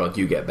into the world,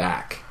 you get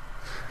back."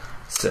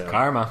 So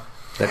karma.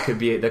 That could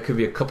be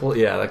a couple.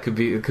 Yeah, it could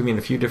mean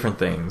a few different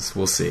things.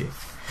 We'll see.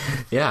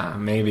 Yeah,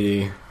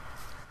 maybe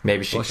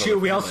she.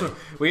 Well,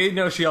 we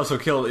know she also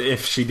killed.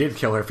 If she did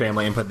kill her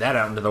family and put that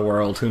out into the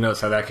world, who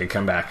knows how that could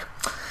come back?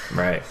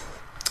 Right.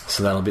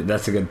 So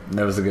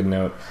that was a good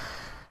note.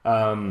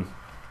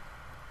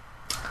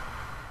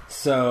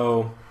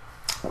 So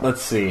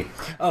let's see.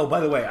 Oh, by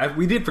the way,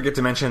 we did forget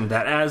to mention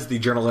that as the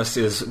journalist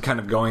is kind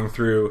of going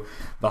through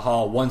the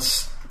hall,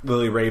 once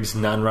Lily Rabe's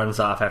nun runs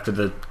off after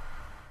the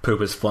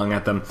poop is flung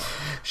at them,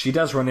 she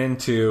does run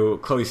into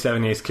Chloe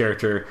Sevigny's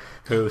character,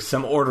 who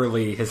some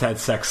orderly has had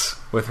sex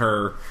with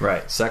her.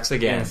 Right, sex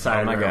again.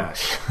 Oh my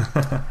gosh.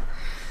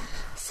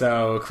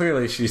 So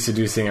clearly she's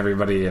seducing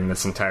everybody in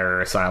this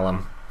entire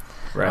asylum.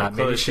 Right,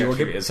 maybe she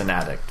is an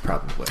addict,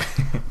 probably.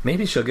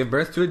 Maybe she'll give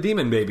birth to a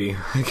demon baby.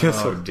 I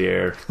guess. Oh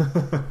dear.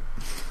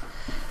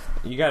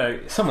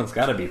 Someone's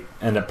got to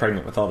end up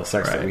pregnant with all the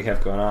sex that we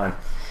have going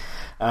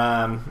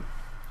on.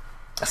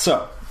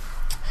 So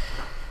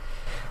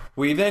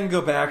we then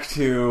go back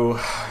to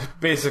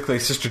basically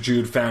Sister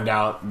Jude found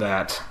out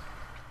that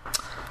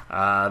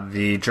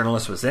the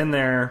journalist was in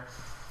there.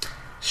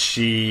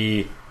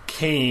 She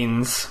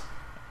canes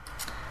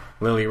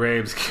Lily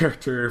Rabe's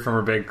character from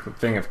her big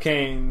thing of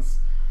canes.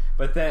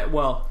 But that,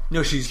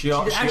 no, she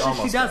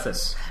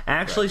doesn't.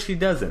 Actually, she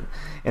doesn't.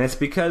 And it's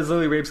because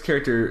Lily Rabe's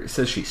character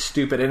says she's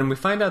stupid. And we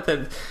find out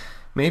that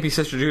maybe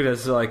Sister Jude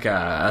has like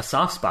a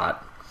soft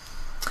spot.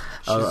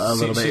 A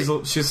little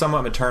bit. She's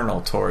somewhat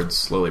maternal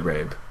towards Lily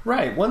Rabe.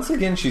 Right. Once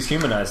again, she's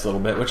humanized a little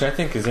bit, which I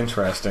think is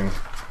interesting.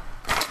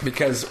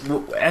 Because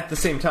at the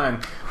same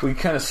time, we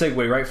kind of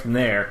segue right from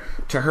there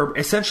to her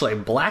essentially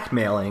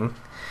blackmailing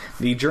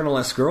the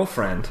journalist's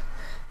girlfriend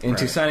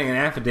into signing an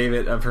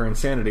affidavit of her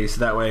insanity, so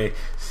that way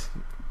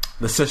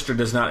the sister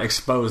does not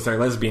expose their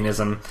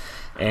lesbianism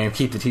and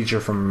keep the teacher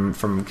from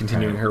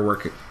continuing her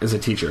work as a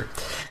teacher.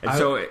 And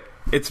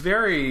it's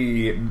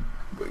very,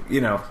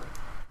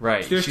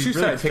 Right. There's She's two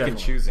really sides, pick and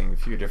definitely. choosing a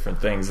few different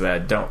things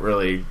that don't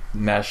really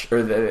mesh, or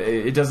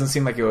it doesn't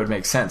seem like it would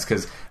make sense.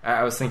 Because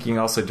I was thinking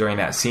also during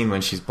that scene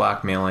when she's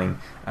blackmailing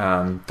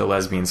the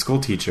lesbian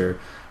school teacher,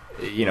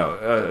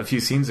 a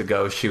few scenes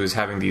ago she was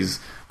having these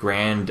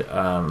grand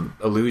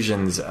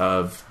illusions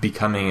of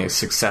becoming a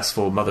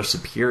successful mother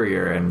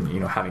superior and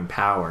having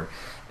power,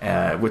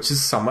 which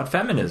is somewhat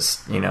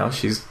feminist.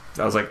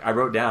 I was like, I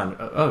wrote down,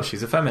 oh,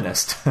 she's a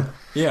feminist.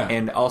 Yeah.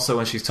 And also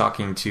when she's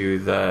talking to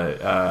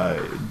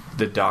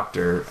the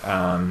doctor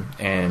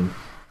and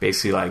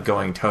basically like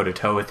going toe to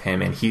toe with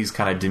him, and he's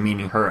kind of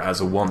demeaning her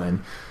as a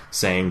woman,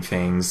 saying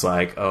things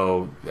like,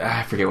 "Oh,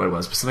 I forget what it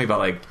was, but something about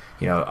like,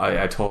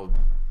 I told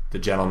the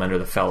gentlemen or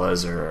the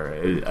fellas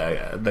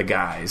or the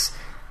guys,"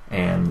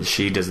 and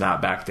she does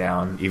not back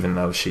down, even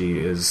though she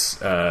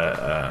is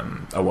a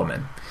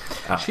woman.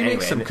 She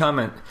makes some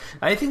comment.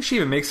 I think she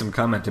even makes some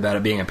comment about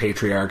it being a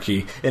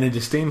patriarchy in a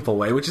disdainful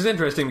way, which is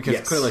interesting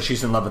because clearly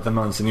she's in love with the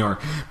Monsignor,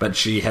 but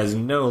she has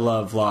no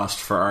love lost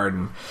for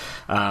Arden.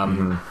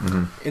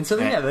 And so,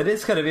 that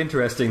is kind of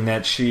interesting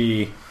that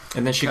she...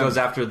 And then she goes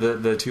after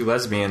the two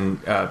lesbian,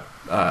 or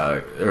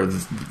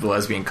the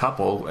lesbian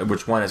couple,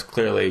 which one is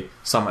clearly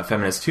somewhat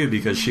feminist too,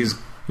 because she's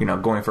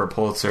going for a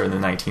Pulitzer in the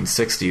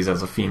 1960s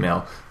as a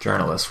female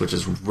journalist, which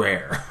is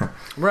rare.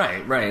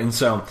 Right. And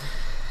so...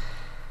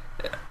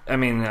 I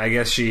mean, I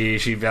guess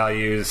she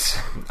values.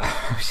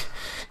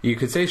 You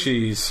could say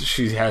she's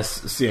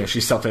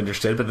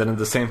self-interested, but then at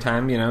the same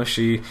time,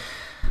 she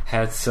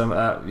had some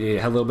had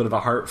a little bit of a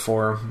heart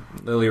for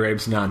Lily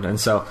Rabe's nun, and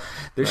so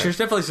there's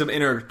definitely some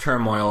inner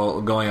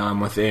turmoil going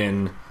on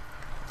within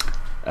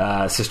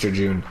Sister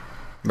June.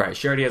 Right.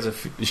 She already has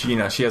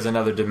she has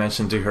another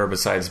dimension to her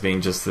besides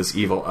being just this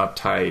evil,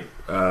 uptight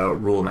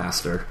rule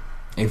master.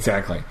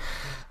 Exactly.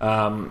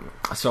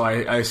 So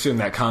I assume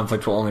that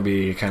conflict will only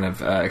be kind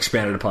of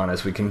expanded upon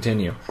as we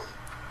continue.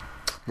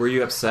 Were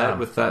you upset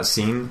with that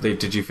scene?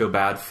 Did you feel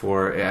bad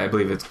for, I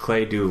believe it's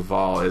Clea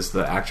Duvall is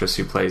the actress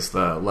who plays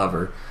the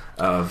lover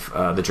of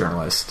the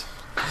journalist.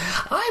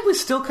 I was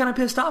still kind of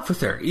pissed off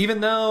with her,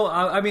 even though,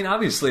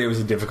 obviously it was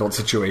a difficult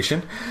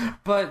situation,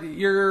 but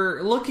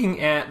you're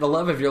looking at the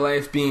love of your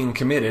life being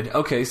committed.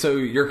 Okay, so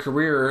your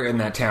career in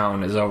that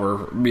town is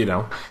over,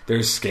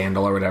 there's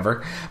scandal or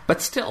whatever, but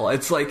still,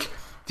 it's like...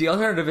 The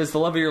alternative is the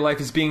love of your life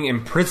is being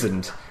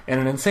imprisoned in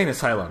an insane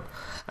asylum.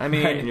 I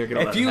mean,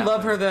 if you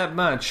love her that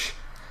much...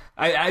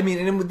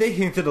 and they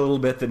hinted a little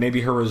bit that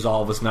maybe her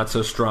resolve was not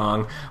so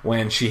strong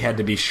when she had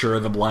to be sure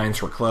the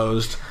blinds were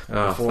closed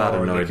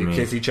before they could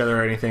kiss each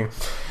other or anything.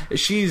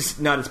 She's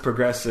not as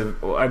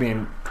progressive,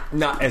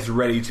 not as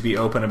ready to be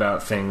open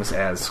about things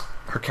as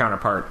her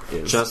counterpart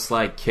is. Just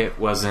like Kit's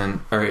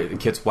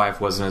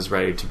wife wasn't as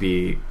ready to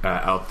be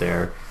out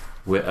there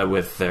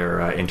with their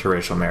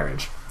interracial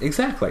marriage.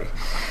 Exactly.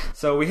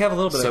 So we have a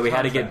little bit of So we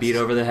had to get beat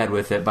over the head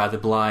with it by the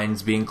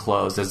blinds being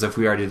closed, as if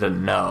we already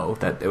didn't know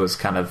that it was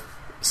kind of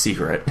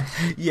secret.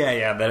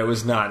 Yeah, that it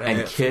was not.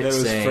 And Kit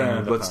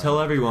saying, let's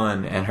tell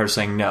everyone, and her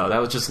saying no. That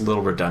was just a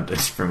little redundant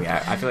for me.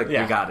 I feel like we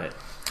got it.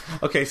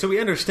 Okay, so we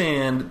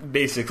understand,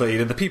 basically,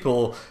 that the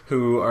people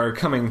who are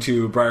coming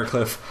to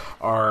Briarcliff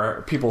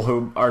are people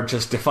who are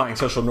just defying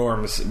social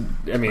norms.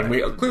 I mean,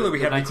 we have the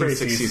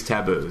 1960s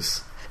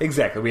taboos.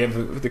 Exactly. We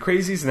have the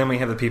crazies, and then we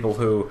have the people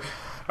who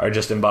are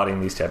just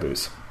embodying these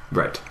taboos.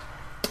 Right.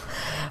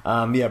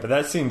 But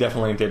that scene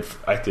definitely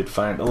I did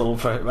find a little...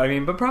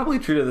 but probably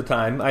true to the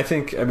time. I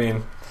think,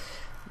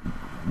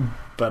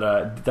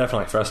 but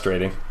definitely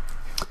frustrating.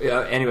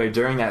 Anyway,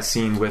 during that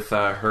scene with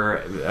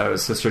her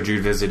Sister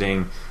Jude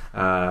visiting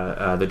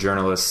the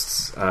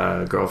journalist's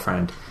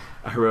girlfriend,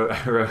 I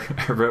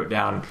wrote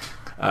down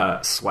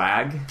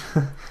swag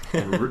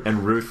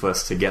and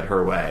ruthless to get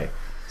her way.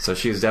 So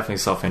she was definitely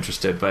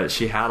self-interested, but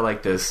she had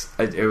like this.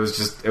 It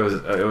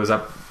was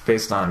up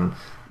based on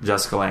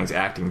Jessica Lange's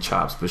acting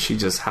chops, but she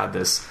just had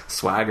this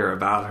swagger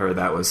about her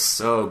that was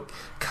so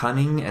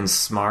cunning and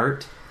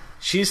smart.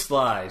 She's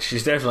sly.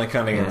 She's definitely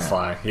cunning and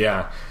sly.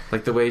 Yeah,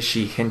 like the way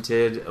she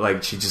hinted,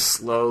 like she just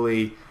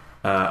slowly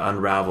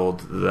unraveled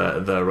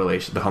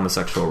the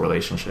homosexual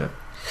relationship.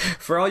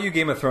 For all you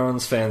Game of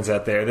Thrones fans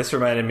out there, this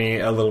reminded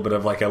me a little bit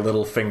of like a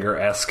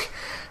Littlefinger-esque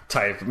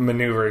type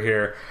maneuver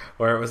here,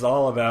 where it was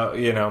all about,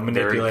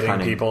 manipulating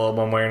people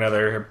one way or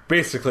another.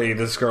 Basically,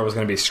 this girl was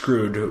going to be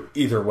screwed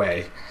either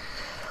way.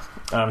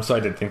 So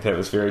I did think that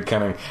was very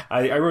cunning.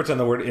 I wrote down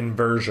the word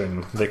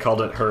inversion. They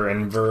called it her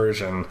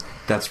inversion.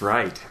 That's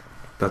right.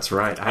 I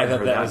hadn't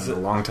heard that in a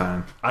long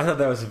time. I thought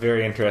that was a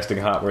very interesting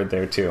hot word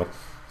there, too.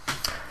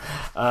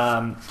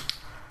 And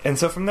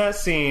so from that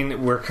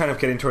scene, we're kind of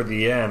getting toward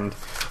the end.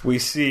 We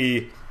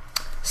see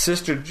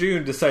Sister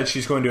June decide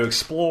she's going to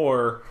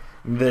explore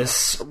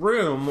this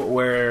room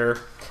where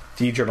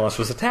the journalist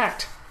was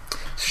attacked.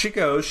 So she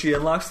goes, she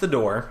unlocks the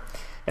door,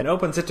 and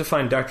opens it to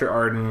find Dr.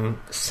 Arden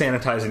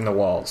sanitizing the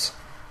walls.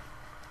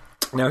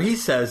 Now, he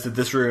says that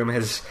this room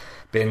has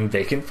been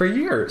vacant for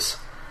years.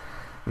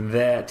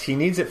 that he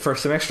needs it for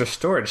some extra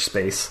storage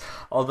space,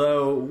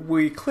 although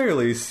we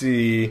clearly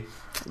see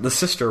the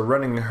sister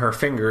running her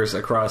fingers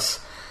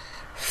across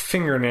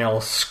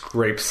fingernail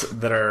scrapes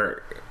that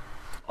are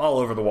all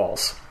over the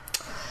walls.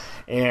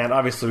 And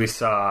obviously we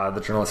saw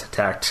the journalist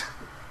attacked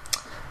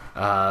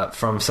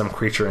from some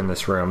creature in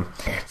this room.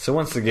 So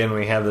once again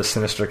we have the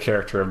sinister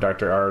character of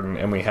Dr. Arden,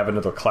 and we have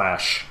another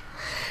clash.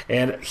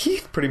 And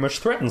he pretty much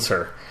threatens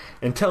her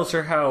and tells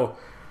her how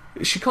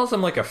she calls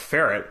him like a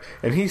ferret,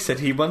 and he said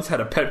he once had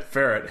a pet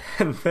ferret,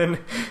 and then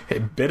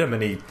it bit him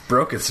and he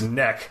broke his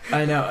neck.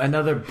 I know,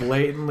 another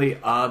blatantly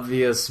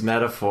obvious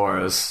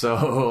metaphor.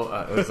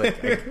 So it was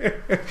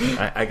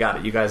like, I got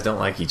it. You guys don't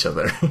like each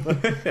other.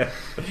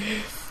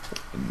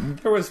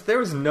 There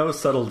was no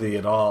subtlety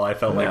at all, I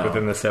felt like,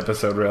 within this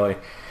episode, really.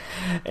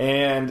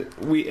 And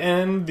we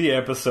end the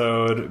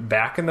episode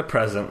back in the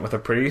present with a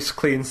pretty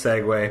clean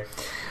segue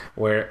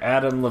where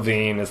Adam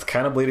Levine is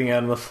kind of bleeding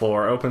out on the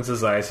floor, opens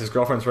his eyes, his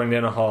girlfriend's running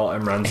down a hall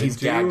and runs he's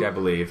gagged, I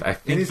believe. I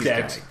think he's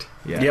gagged.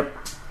 Yeah. Yep.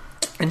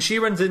 And she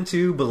runs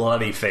into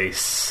Bloody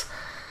Face,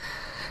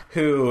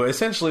 who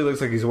essentially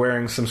looks like he's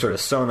wearing some sort of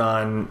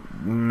Sonon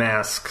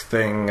mask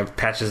thing of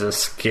patches of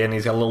skin.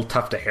 He's got a little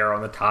tuft of hair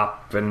on the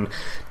top and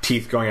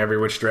teeth going every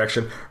which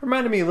direction.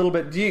 Reminded me a little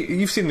bit...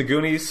 You've seen The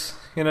Goonies,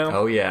 you know?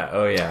 Oh,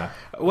 yeah.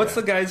 What's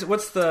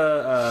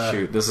the...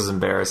 Shoot, this is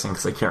embarrassing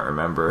because I can't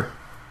remember.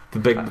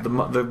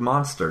 The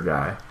monster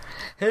guy.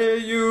 Hey,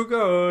 you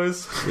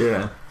guys.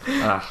 Yeah.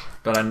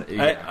 But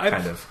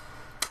kind of.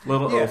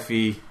 Little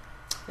oafy.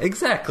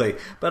 Exactly.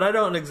 But I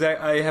don't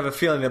I have a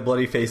feeling that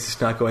Bloody Face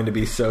is not going to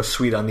be so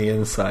sweet on the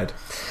inside.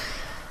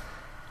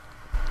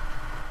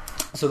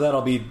 So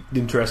that'll be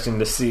interesting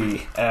to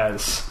see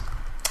as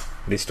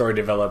the story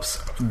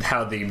develops,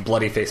 how the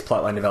Bloody Face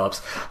plotline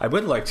develops. I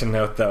would like to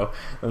note, though,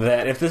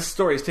 that if this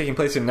story is taking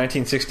place in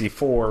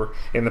 1964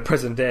 in the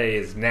present day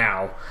is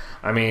now,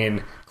 I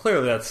mean,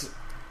 clearly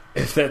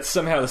if that's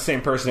somehow the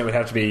same person, it would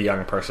have to be a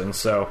young person.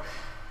 So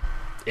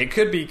it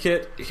could be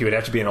Kit. He would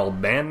have to be an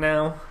old man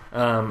now.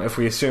 If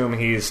we assume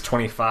he's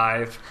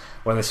 25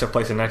 when this took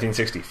place in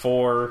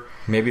 1964.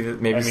 Maybe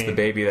it's the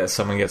baby that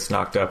someone gets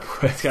knocked up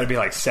with. It's got to be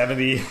like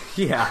 70.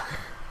 Yeah.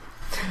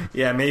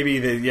 Yeah, maybe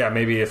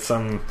it's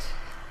some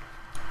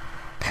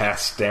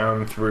passed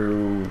down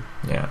through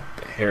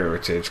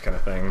heritage kind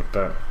of thing.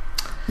 But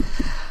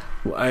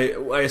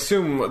I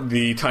assume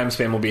the time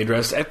span will be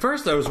addressed. At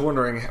first, I was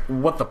wondering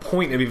what the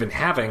point of even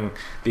having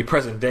the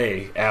present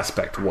day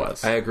aspect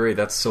was. I agree.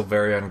 That's still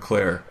very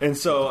unclear. And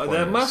so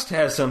that must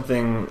have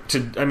something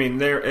to... I mean,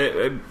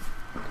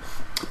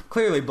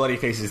 clearly Bloody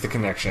Face is the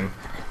connection.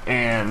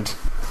 And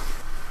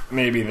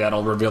maybe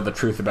that'll reveal the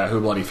truth about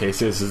who Bloody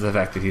Face is the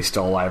fact that he's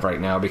still alive right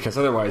now. Because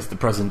otherwise, the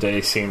present day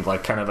seemed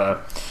like kind of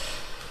a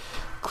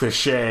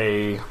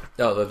cliche...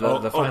 Oh,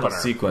 the final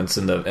sequence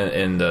in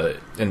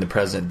the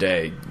present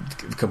day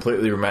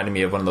completely reminded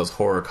me of one of those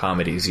horror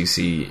comedies you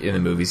see in the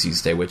movies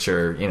these days, which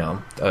are,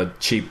 a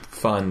cheap,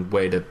 fun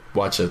way to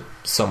watch a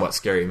somewhat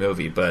scary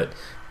movie, but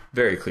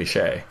very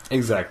cliche.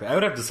 Exactly. I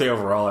would have to say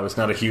overall I was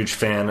not a huge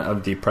fan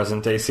of the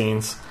present day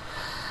scenes.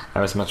 I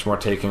was much more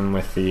taken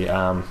with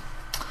the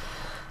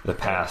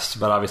past,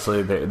 but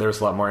obviously there's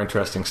a lot more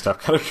interesting stuff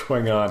kind of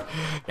going on.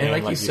 And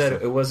like you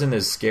said, it wasn't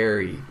as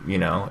scary,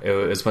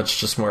 it was much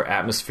just more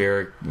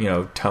atmospheric,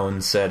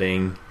 tone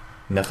setting,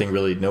 nothing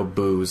really, no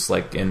booze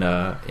like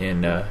but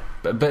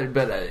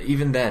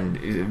even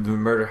then, the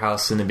murder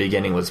house in the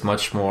beginning was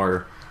much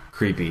more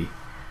creepy.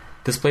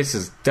 This place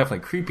is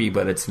definitely creepy,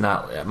 but it's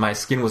not, my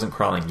skin wasn't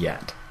crawling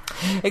yet.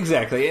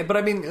 Exactly, but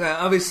I mean,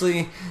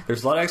 obviously,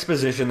 there's a lot of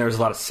exposition, there's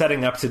a lot of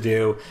setting up to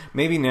do.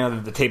 Maybe now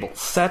that the table's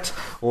set,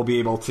 we'll be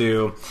able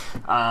to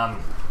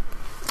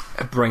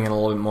bring in a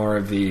little bit more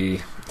of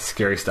the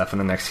scary stuff in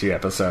the next few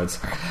episodes.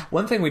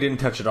 One thing we didn't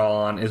touch at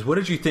all on is, what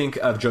did you think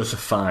of Joseph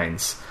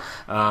Fiennes?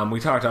 We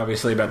talked,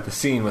 obviously, about the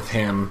scene with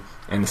him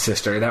and the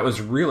sister. That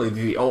was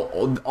really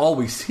all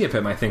we see of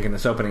him, I think, in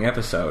this opening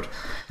episode.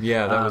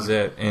 Yeah, that was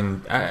it.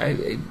 And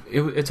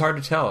it's hard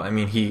to tell. I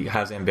mean, he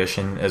has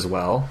ambition as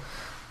well.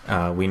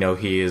 We know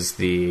he is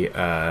the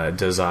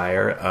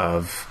desire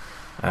of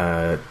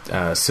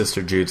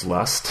Sister Jude's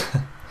lust.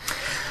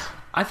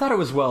 I thought it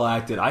was well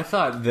acted. I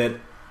thought that,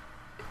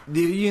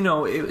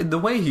 the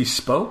way he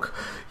spoke,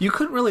 you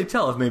couldn't really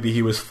tell if maybe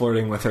he was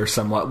flirting with her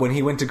somewhat when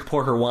he went to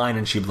pour her wine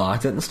and she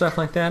blocked it and stuff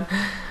like that.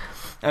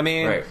 I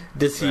mean,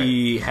 does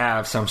he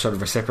have some sort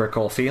of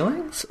reciprocal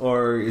feelings,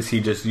 or is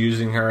he just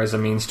using her as a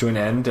means to an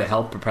end to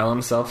help propel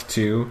himself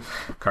to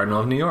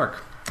Cardinal of New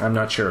York? I'm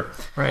not sure.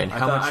 Right.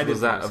 How much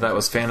was that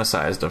was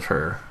fantasized of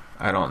her?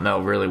 I don't know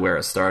really where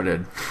it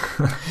started.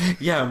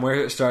 Yeah, and where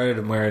it started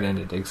and where it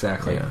ended,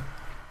 exactly.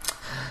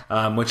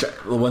 Yeah. Which,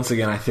 once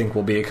again, I think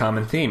will be a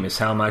common theme, is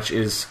how much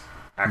is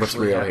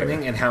actually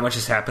happening and how much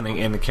is happening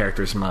in the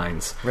characters'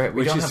 minds. Right.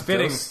 Which is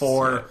fitting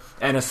for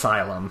an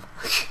asylum.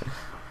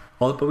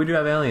 Well, but we do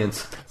have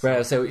aliens.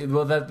 Right, so,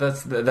 well,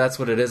 that's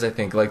what it is, I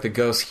think. Like, the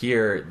ghost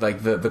here,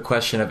 like, the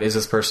question of is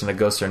this person a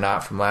ghost or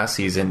not from last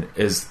season,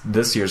 is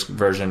this year's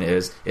version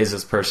is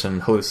this person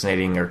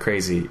hallucinating or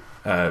crazy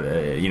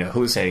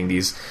hallucinating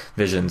these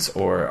visions,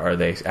 or are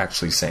they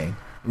actually sane?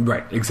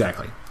 Right,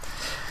 exactly.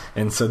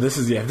 And so this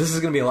is going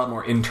to be a lot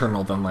more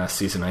internal than last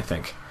season, I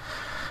think.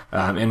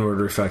 Inward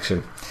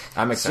reflection.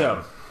 I'm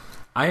excited. So,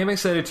 I am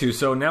excited too.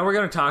 So now we're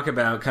going to talk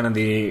about kind of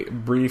the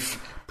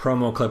brief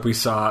promo clip we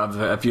saw of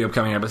a few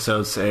upcoming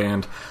episodes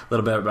and a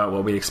little bit about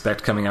what we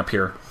expect coming up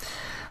here.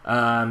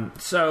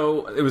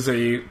 So it was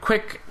a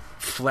quick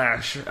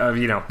flash of,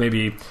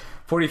 maybe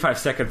 45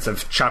 seconds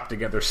of chopped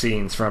together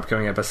scenes from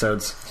upcoming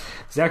episodes.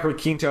 Zachary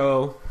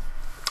Quinto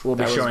will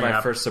be showing up. That was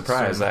my first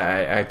surprise. soon.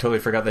 I totally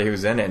forgot that he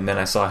was in it, and then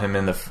I saw him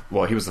in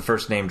he was the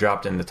first name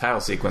dropped in the title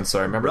sequence, so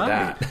I remember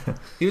that.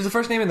 He was the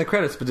first name in the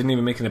credits, but didn't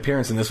even make an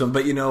appearance in this one.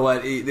 But you know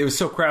what? It was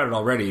so crowded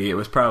already, it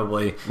was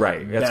probably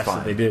Right, that's best fine.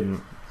 that they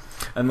didn't.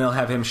 And they'll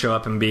have him show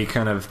up and be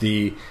kind of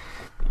the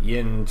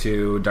yin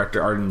to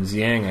Dr. Arden's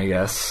yang, I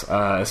guess,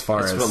 as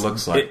far That's as what it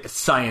looks like.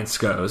 Science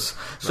goes.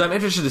 So I'm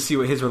interested to see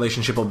what his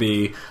relationship will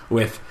be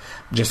with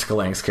Jessica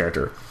Lange's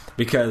character.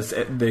 Because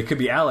they could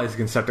be allies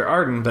against Dr.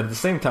 Arden, but at the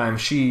same time,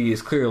 she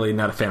is clearly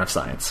not a fan of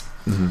science.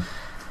 Mm-hmm.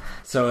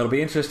 So it'll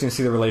be interesting to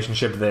see the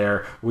relationship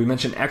there. We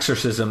mentioned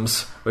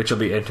exorcisms, which will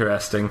be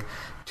interesting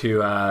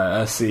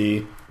to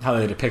see how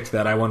they depict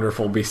that. I wonder if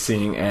we'll be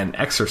seeing an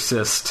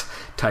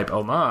Exorcist-type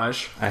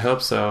homage. I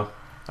hope so.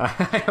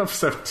 I hope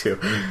so, too.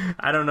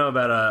 I don't know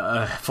about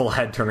a full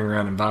head turning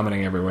around and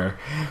vomiting everywhere,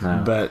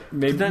 but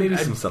maybe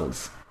some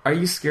subtleties. Are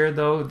you scared,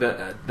 though,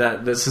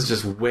 that this is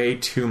just way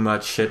too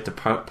much shit to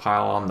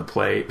pile on the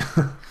plate?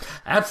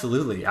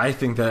 Absolutely. I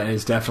think that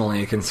is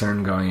definitely a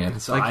concern going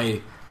in. So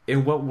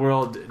in what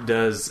world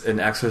does an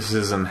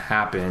exorcism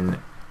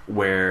happen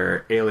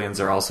where aliens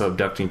are also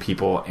abducting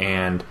people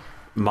and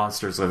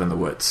monsters live in the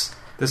woods?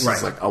 This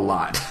is like a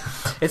lot.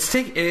 It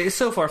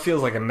so far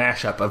feels like a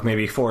mashup of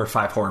maybe 4 or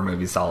 5 horror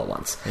movies all at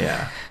once.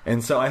 Yeah.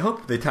 And so I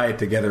hope they tie it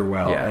together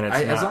well. Yeah. And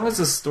as long as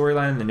the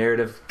storyline and the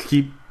narrative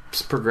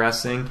keeps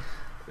progressing,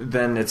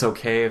 then it's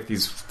okay if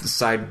these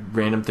side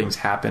random things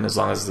happen, as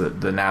long as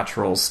the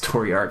natural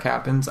story arc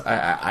happens,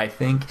 I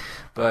think.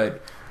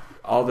 But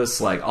all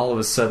this, all of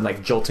a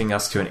sudden, jolting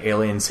us to an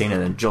alien scene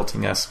and then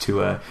jolting us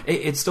to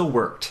it still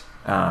worked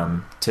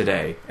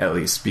today, at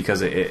least, because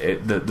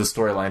the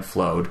storyline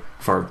flowed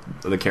for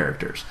the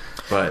characters.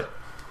 But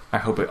I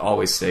hope it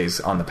always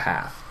stays on the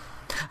path.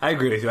 I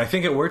agree with you. I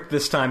think it worked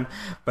this time,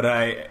 but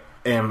I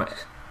am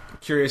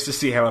curious to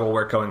see how it'll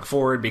work going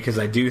forward, because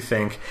I do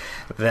think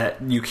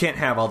that you can't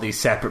have all these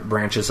separate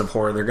branches of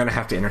horror. They're going to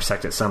have to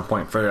intersect at some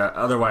point.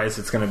 Otherwise,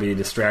 it's going to be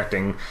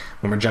distracting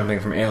when we're jumping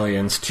from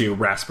aliens to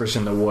Raspers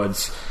in the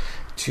Woods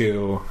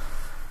to,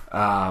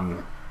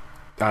 I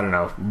don't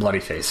know, Bloody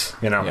Face.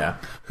 Yeah.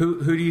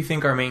 Who do you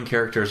think our main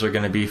characters are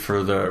going to be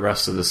for the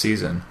rest of the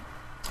season?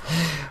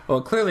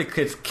 Well, clearly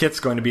Kit's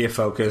going to be a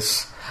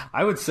focus.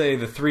 I would say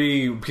the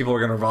 3 people are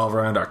going to revolve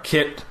around are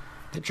Kit,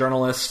 the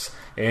journalist,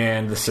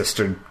 and the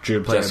sister,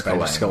 played by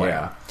Jessica Lange.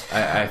 Yeah,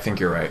 I think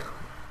you're right.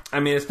 I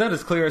mean, it's not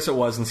as clear as it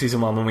was in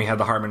Season 1 when we had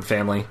the Harmon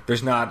family.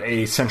 There's not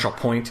a central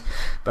point,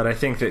 but I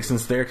think that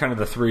since they're kind of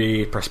the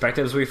 3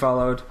 perspectives we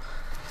followed,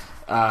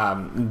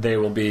 they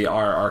will be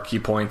our key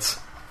points.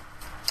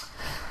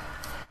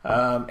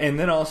 And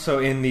then also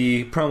in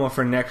the promo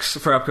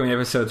for upcoming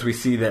episodes, we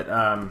see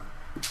that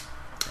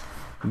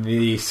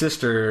the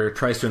sister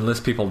tries to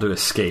enlist people to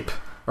escape.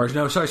 Or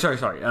no, sorry.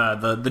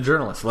 The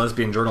journalist,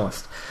 lesbian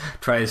journalist,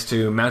 tries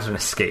to mount an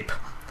escape.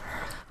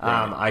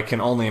 Right. I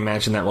can only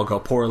imagine that will go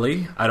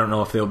poorly. I don't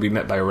know if they'll be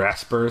met by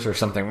Raspers or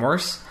something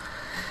worse,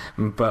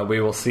 but we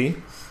will see.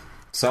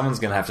 Someone's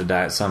going to have to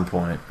die at some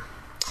point.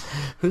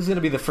 Who's going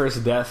to be the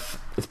first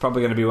death? It's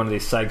probably going to be one of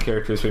these side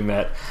characters we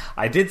met.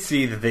 I did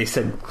see that they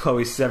said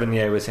Chloe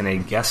Sevigny was in a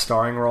guest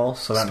starring role,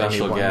 so that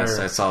special made me guest.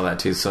 wonder. I saw that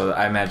too. So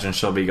I imagine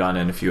she'll be gone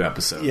in a few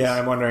episodes. Yeah,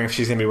 I'm wondering if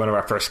she's going to be one of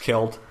our first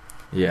killed.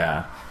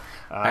 Yeah.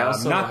 I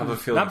also have a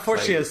feeling not before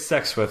she has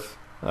sex with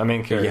a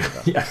main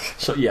character. Yeah.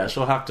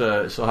 She'll have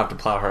to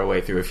plow her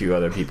way through a few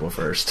other people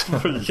first.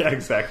 Yeah,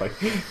 exactly.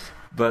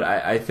 But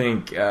I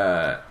think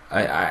I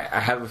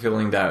have a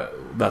feeling that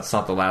that's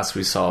not the last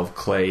we saw of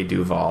Clay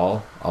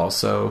Duvall.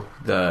 Also,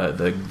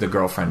 the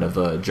girlfriend of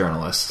the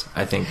journalist.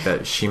 I think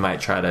that she might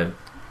try to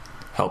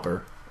help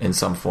her in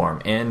some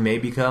form and may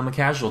become a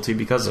casualty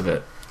because of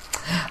it.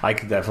 I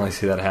could definitely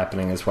see that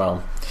happening as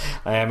well.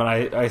 And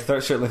I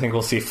certainly think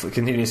we'll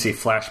continue to see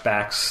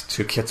flashbacks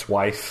to Kit's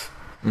wife.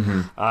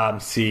 Mm-hmm.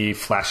 See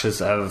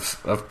flashes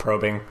of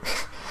probing.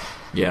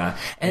 Yeah,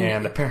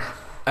 and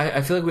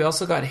I feel like we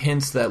also got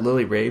hints that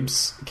Lily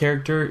Rabe's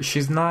character,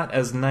 she's not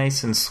as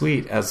nice and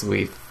sweet as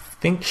we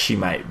think she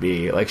might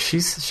be. Like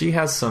she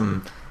has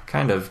some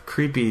kind of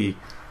creepy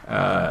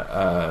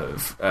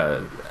lines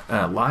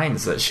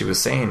that she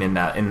was saying in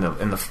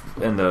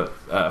the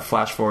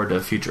flash forward to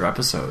future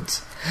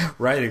episodes.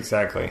 Right,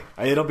 exactly.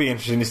 It'll be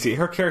interesting to see.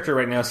 Her character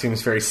right now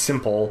seems very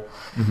simple,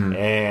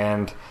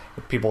 and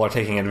people are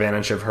taking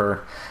advantage of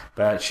her,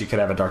 but she could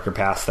have a darker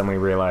past than we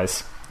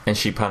realize. And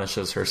she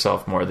punishes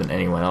herself more than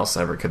anyone else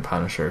ever could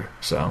punish her.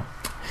 So,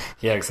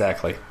 yeah,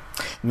 exactly.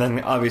 And then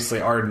obviously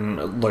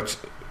Arden looked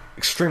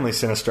extremely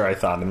sinister, I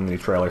thought, in the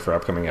trailer for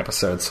upcoming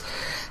episodes.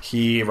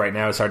 He, right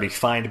now, is our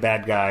defined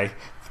bad guy.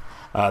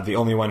 The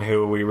only one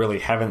who we really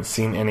haven't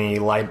seen any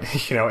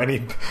light,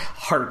 any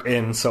heart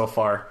in so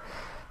far.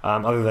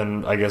 Other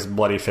than, I guess,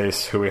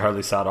 Bloodyface, who we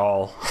hardly saw at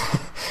all.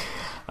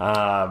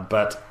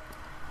 But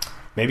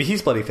maybe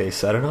he's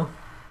Bloodyface, I don't know.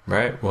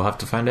 Right, we'll have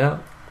to find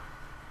out.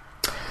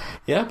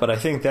 Yeah, but I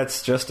think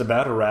that's just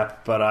about a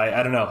wrap. But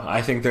I don't know.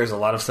 I think there's a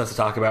lot of stuff to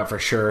talk about for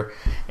sure.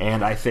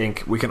 And I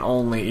think we can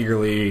only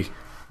eagerly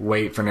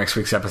wait for next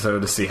week's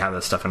episode to see how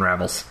this stuff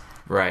unravels.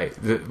 Right.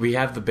 We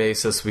have the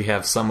basis. We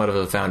have somewhat of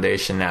a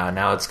foundation now.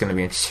 Now it's going to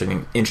be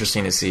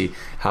interesting to see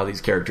how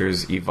these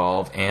characters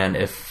evolve and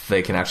if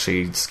they can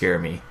actually scare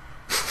me.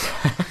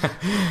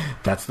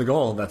 That's the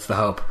goal. That's the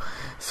hope.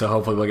 So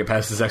hopefully we'll get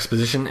past this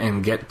exposition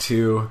and get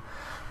to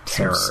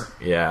terror.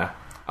 Yeah.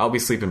 I'll be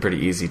sleeping pretty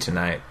easy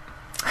tonight.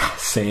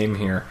 Same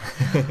here.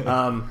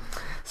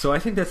 So I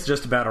think that's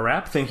just about a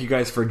wrap. Thank you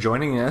guys for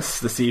joining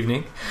us this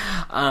evening.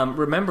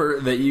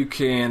 Remember that you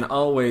can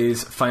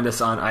always find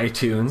us on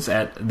iTunes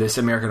at This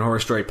American Horror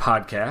Story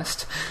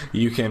Podcast.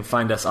 You can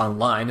find us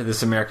online at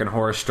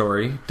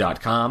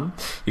thisamericanhorrorstory.com.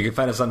 You can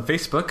find us on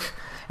Facebook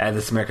at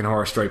This American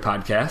Horror Story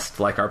Podcast,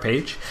 like our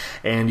page.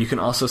 And you can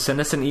also send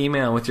us an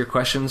email with your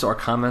questions or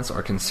comments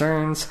or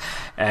concerns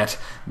at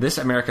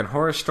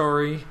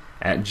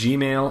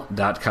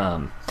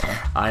thisamericanhorrorstory@gmail.com.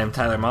 I am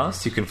Tyler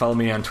Moss. You can follow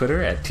me on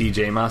Twitter at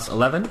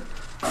TJMoss11.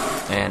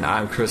 And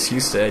I'm Chris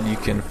Husted. You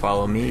can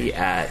follow me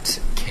at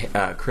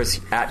Chris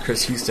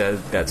Husted.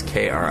 That's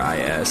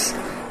KRIS.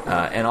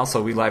 And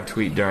also, we live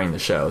tweet during the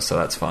show, so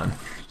that's fun.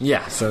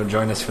 Yeah, so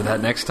join us for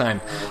that next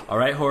time. All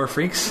right, horror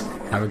freaks,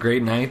 have a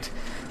great night.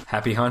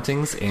 Happy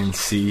hauntings, and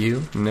see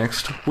you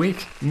next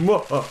week.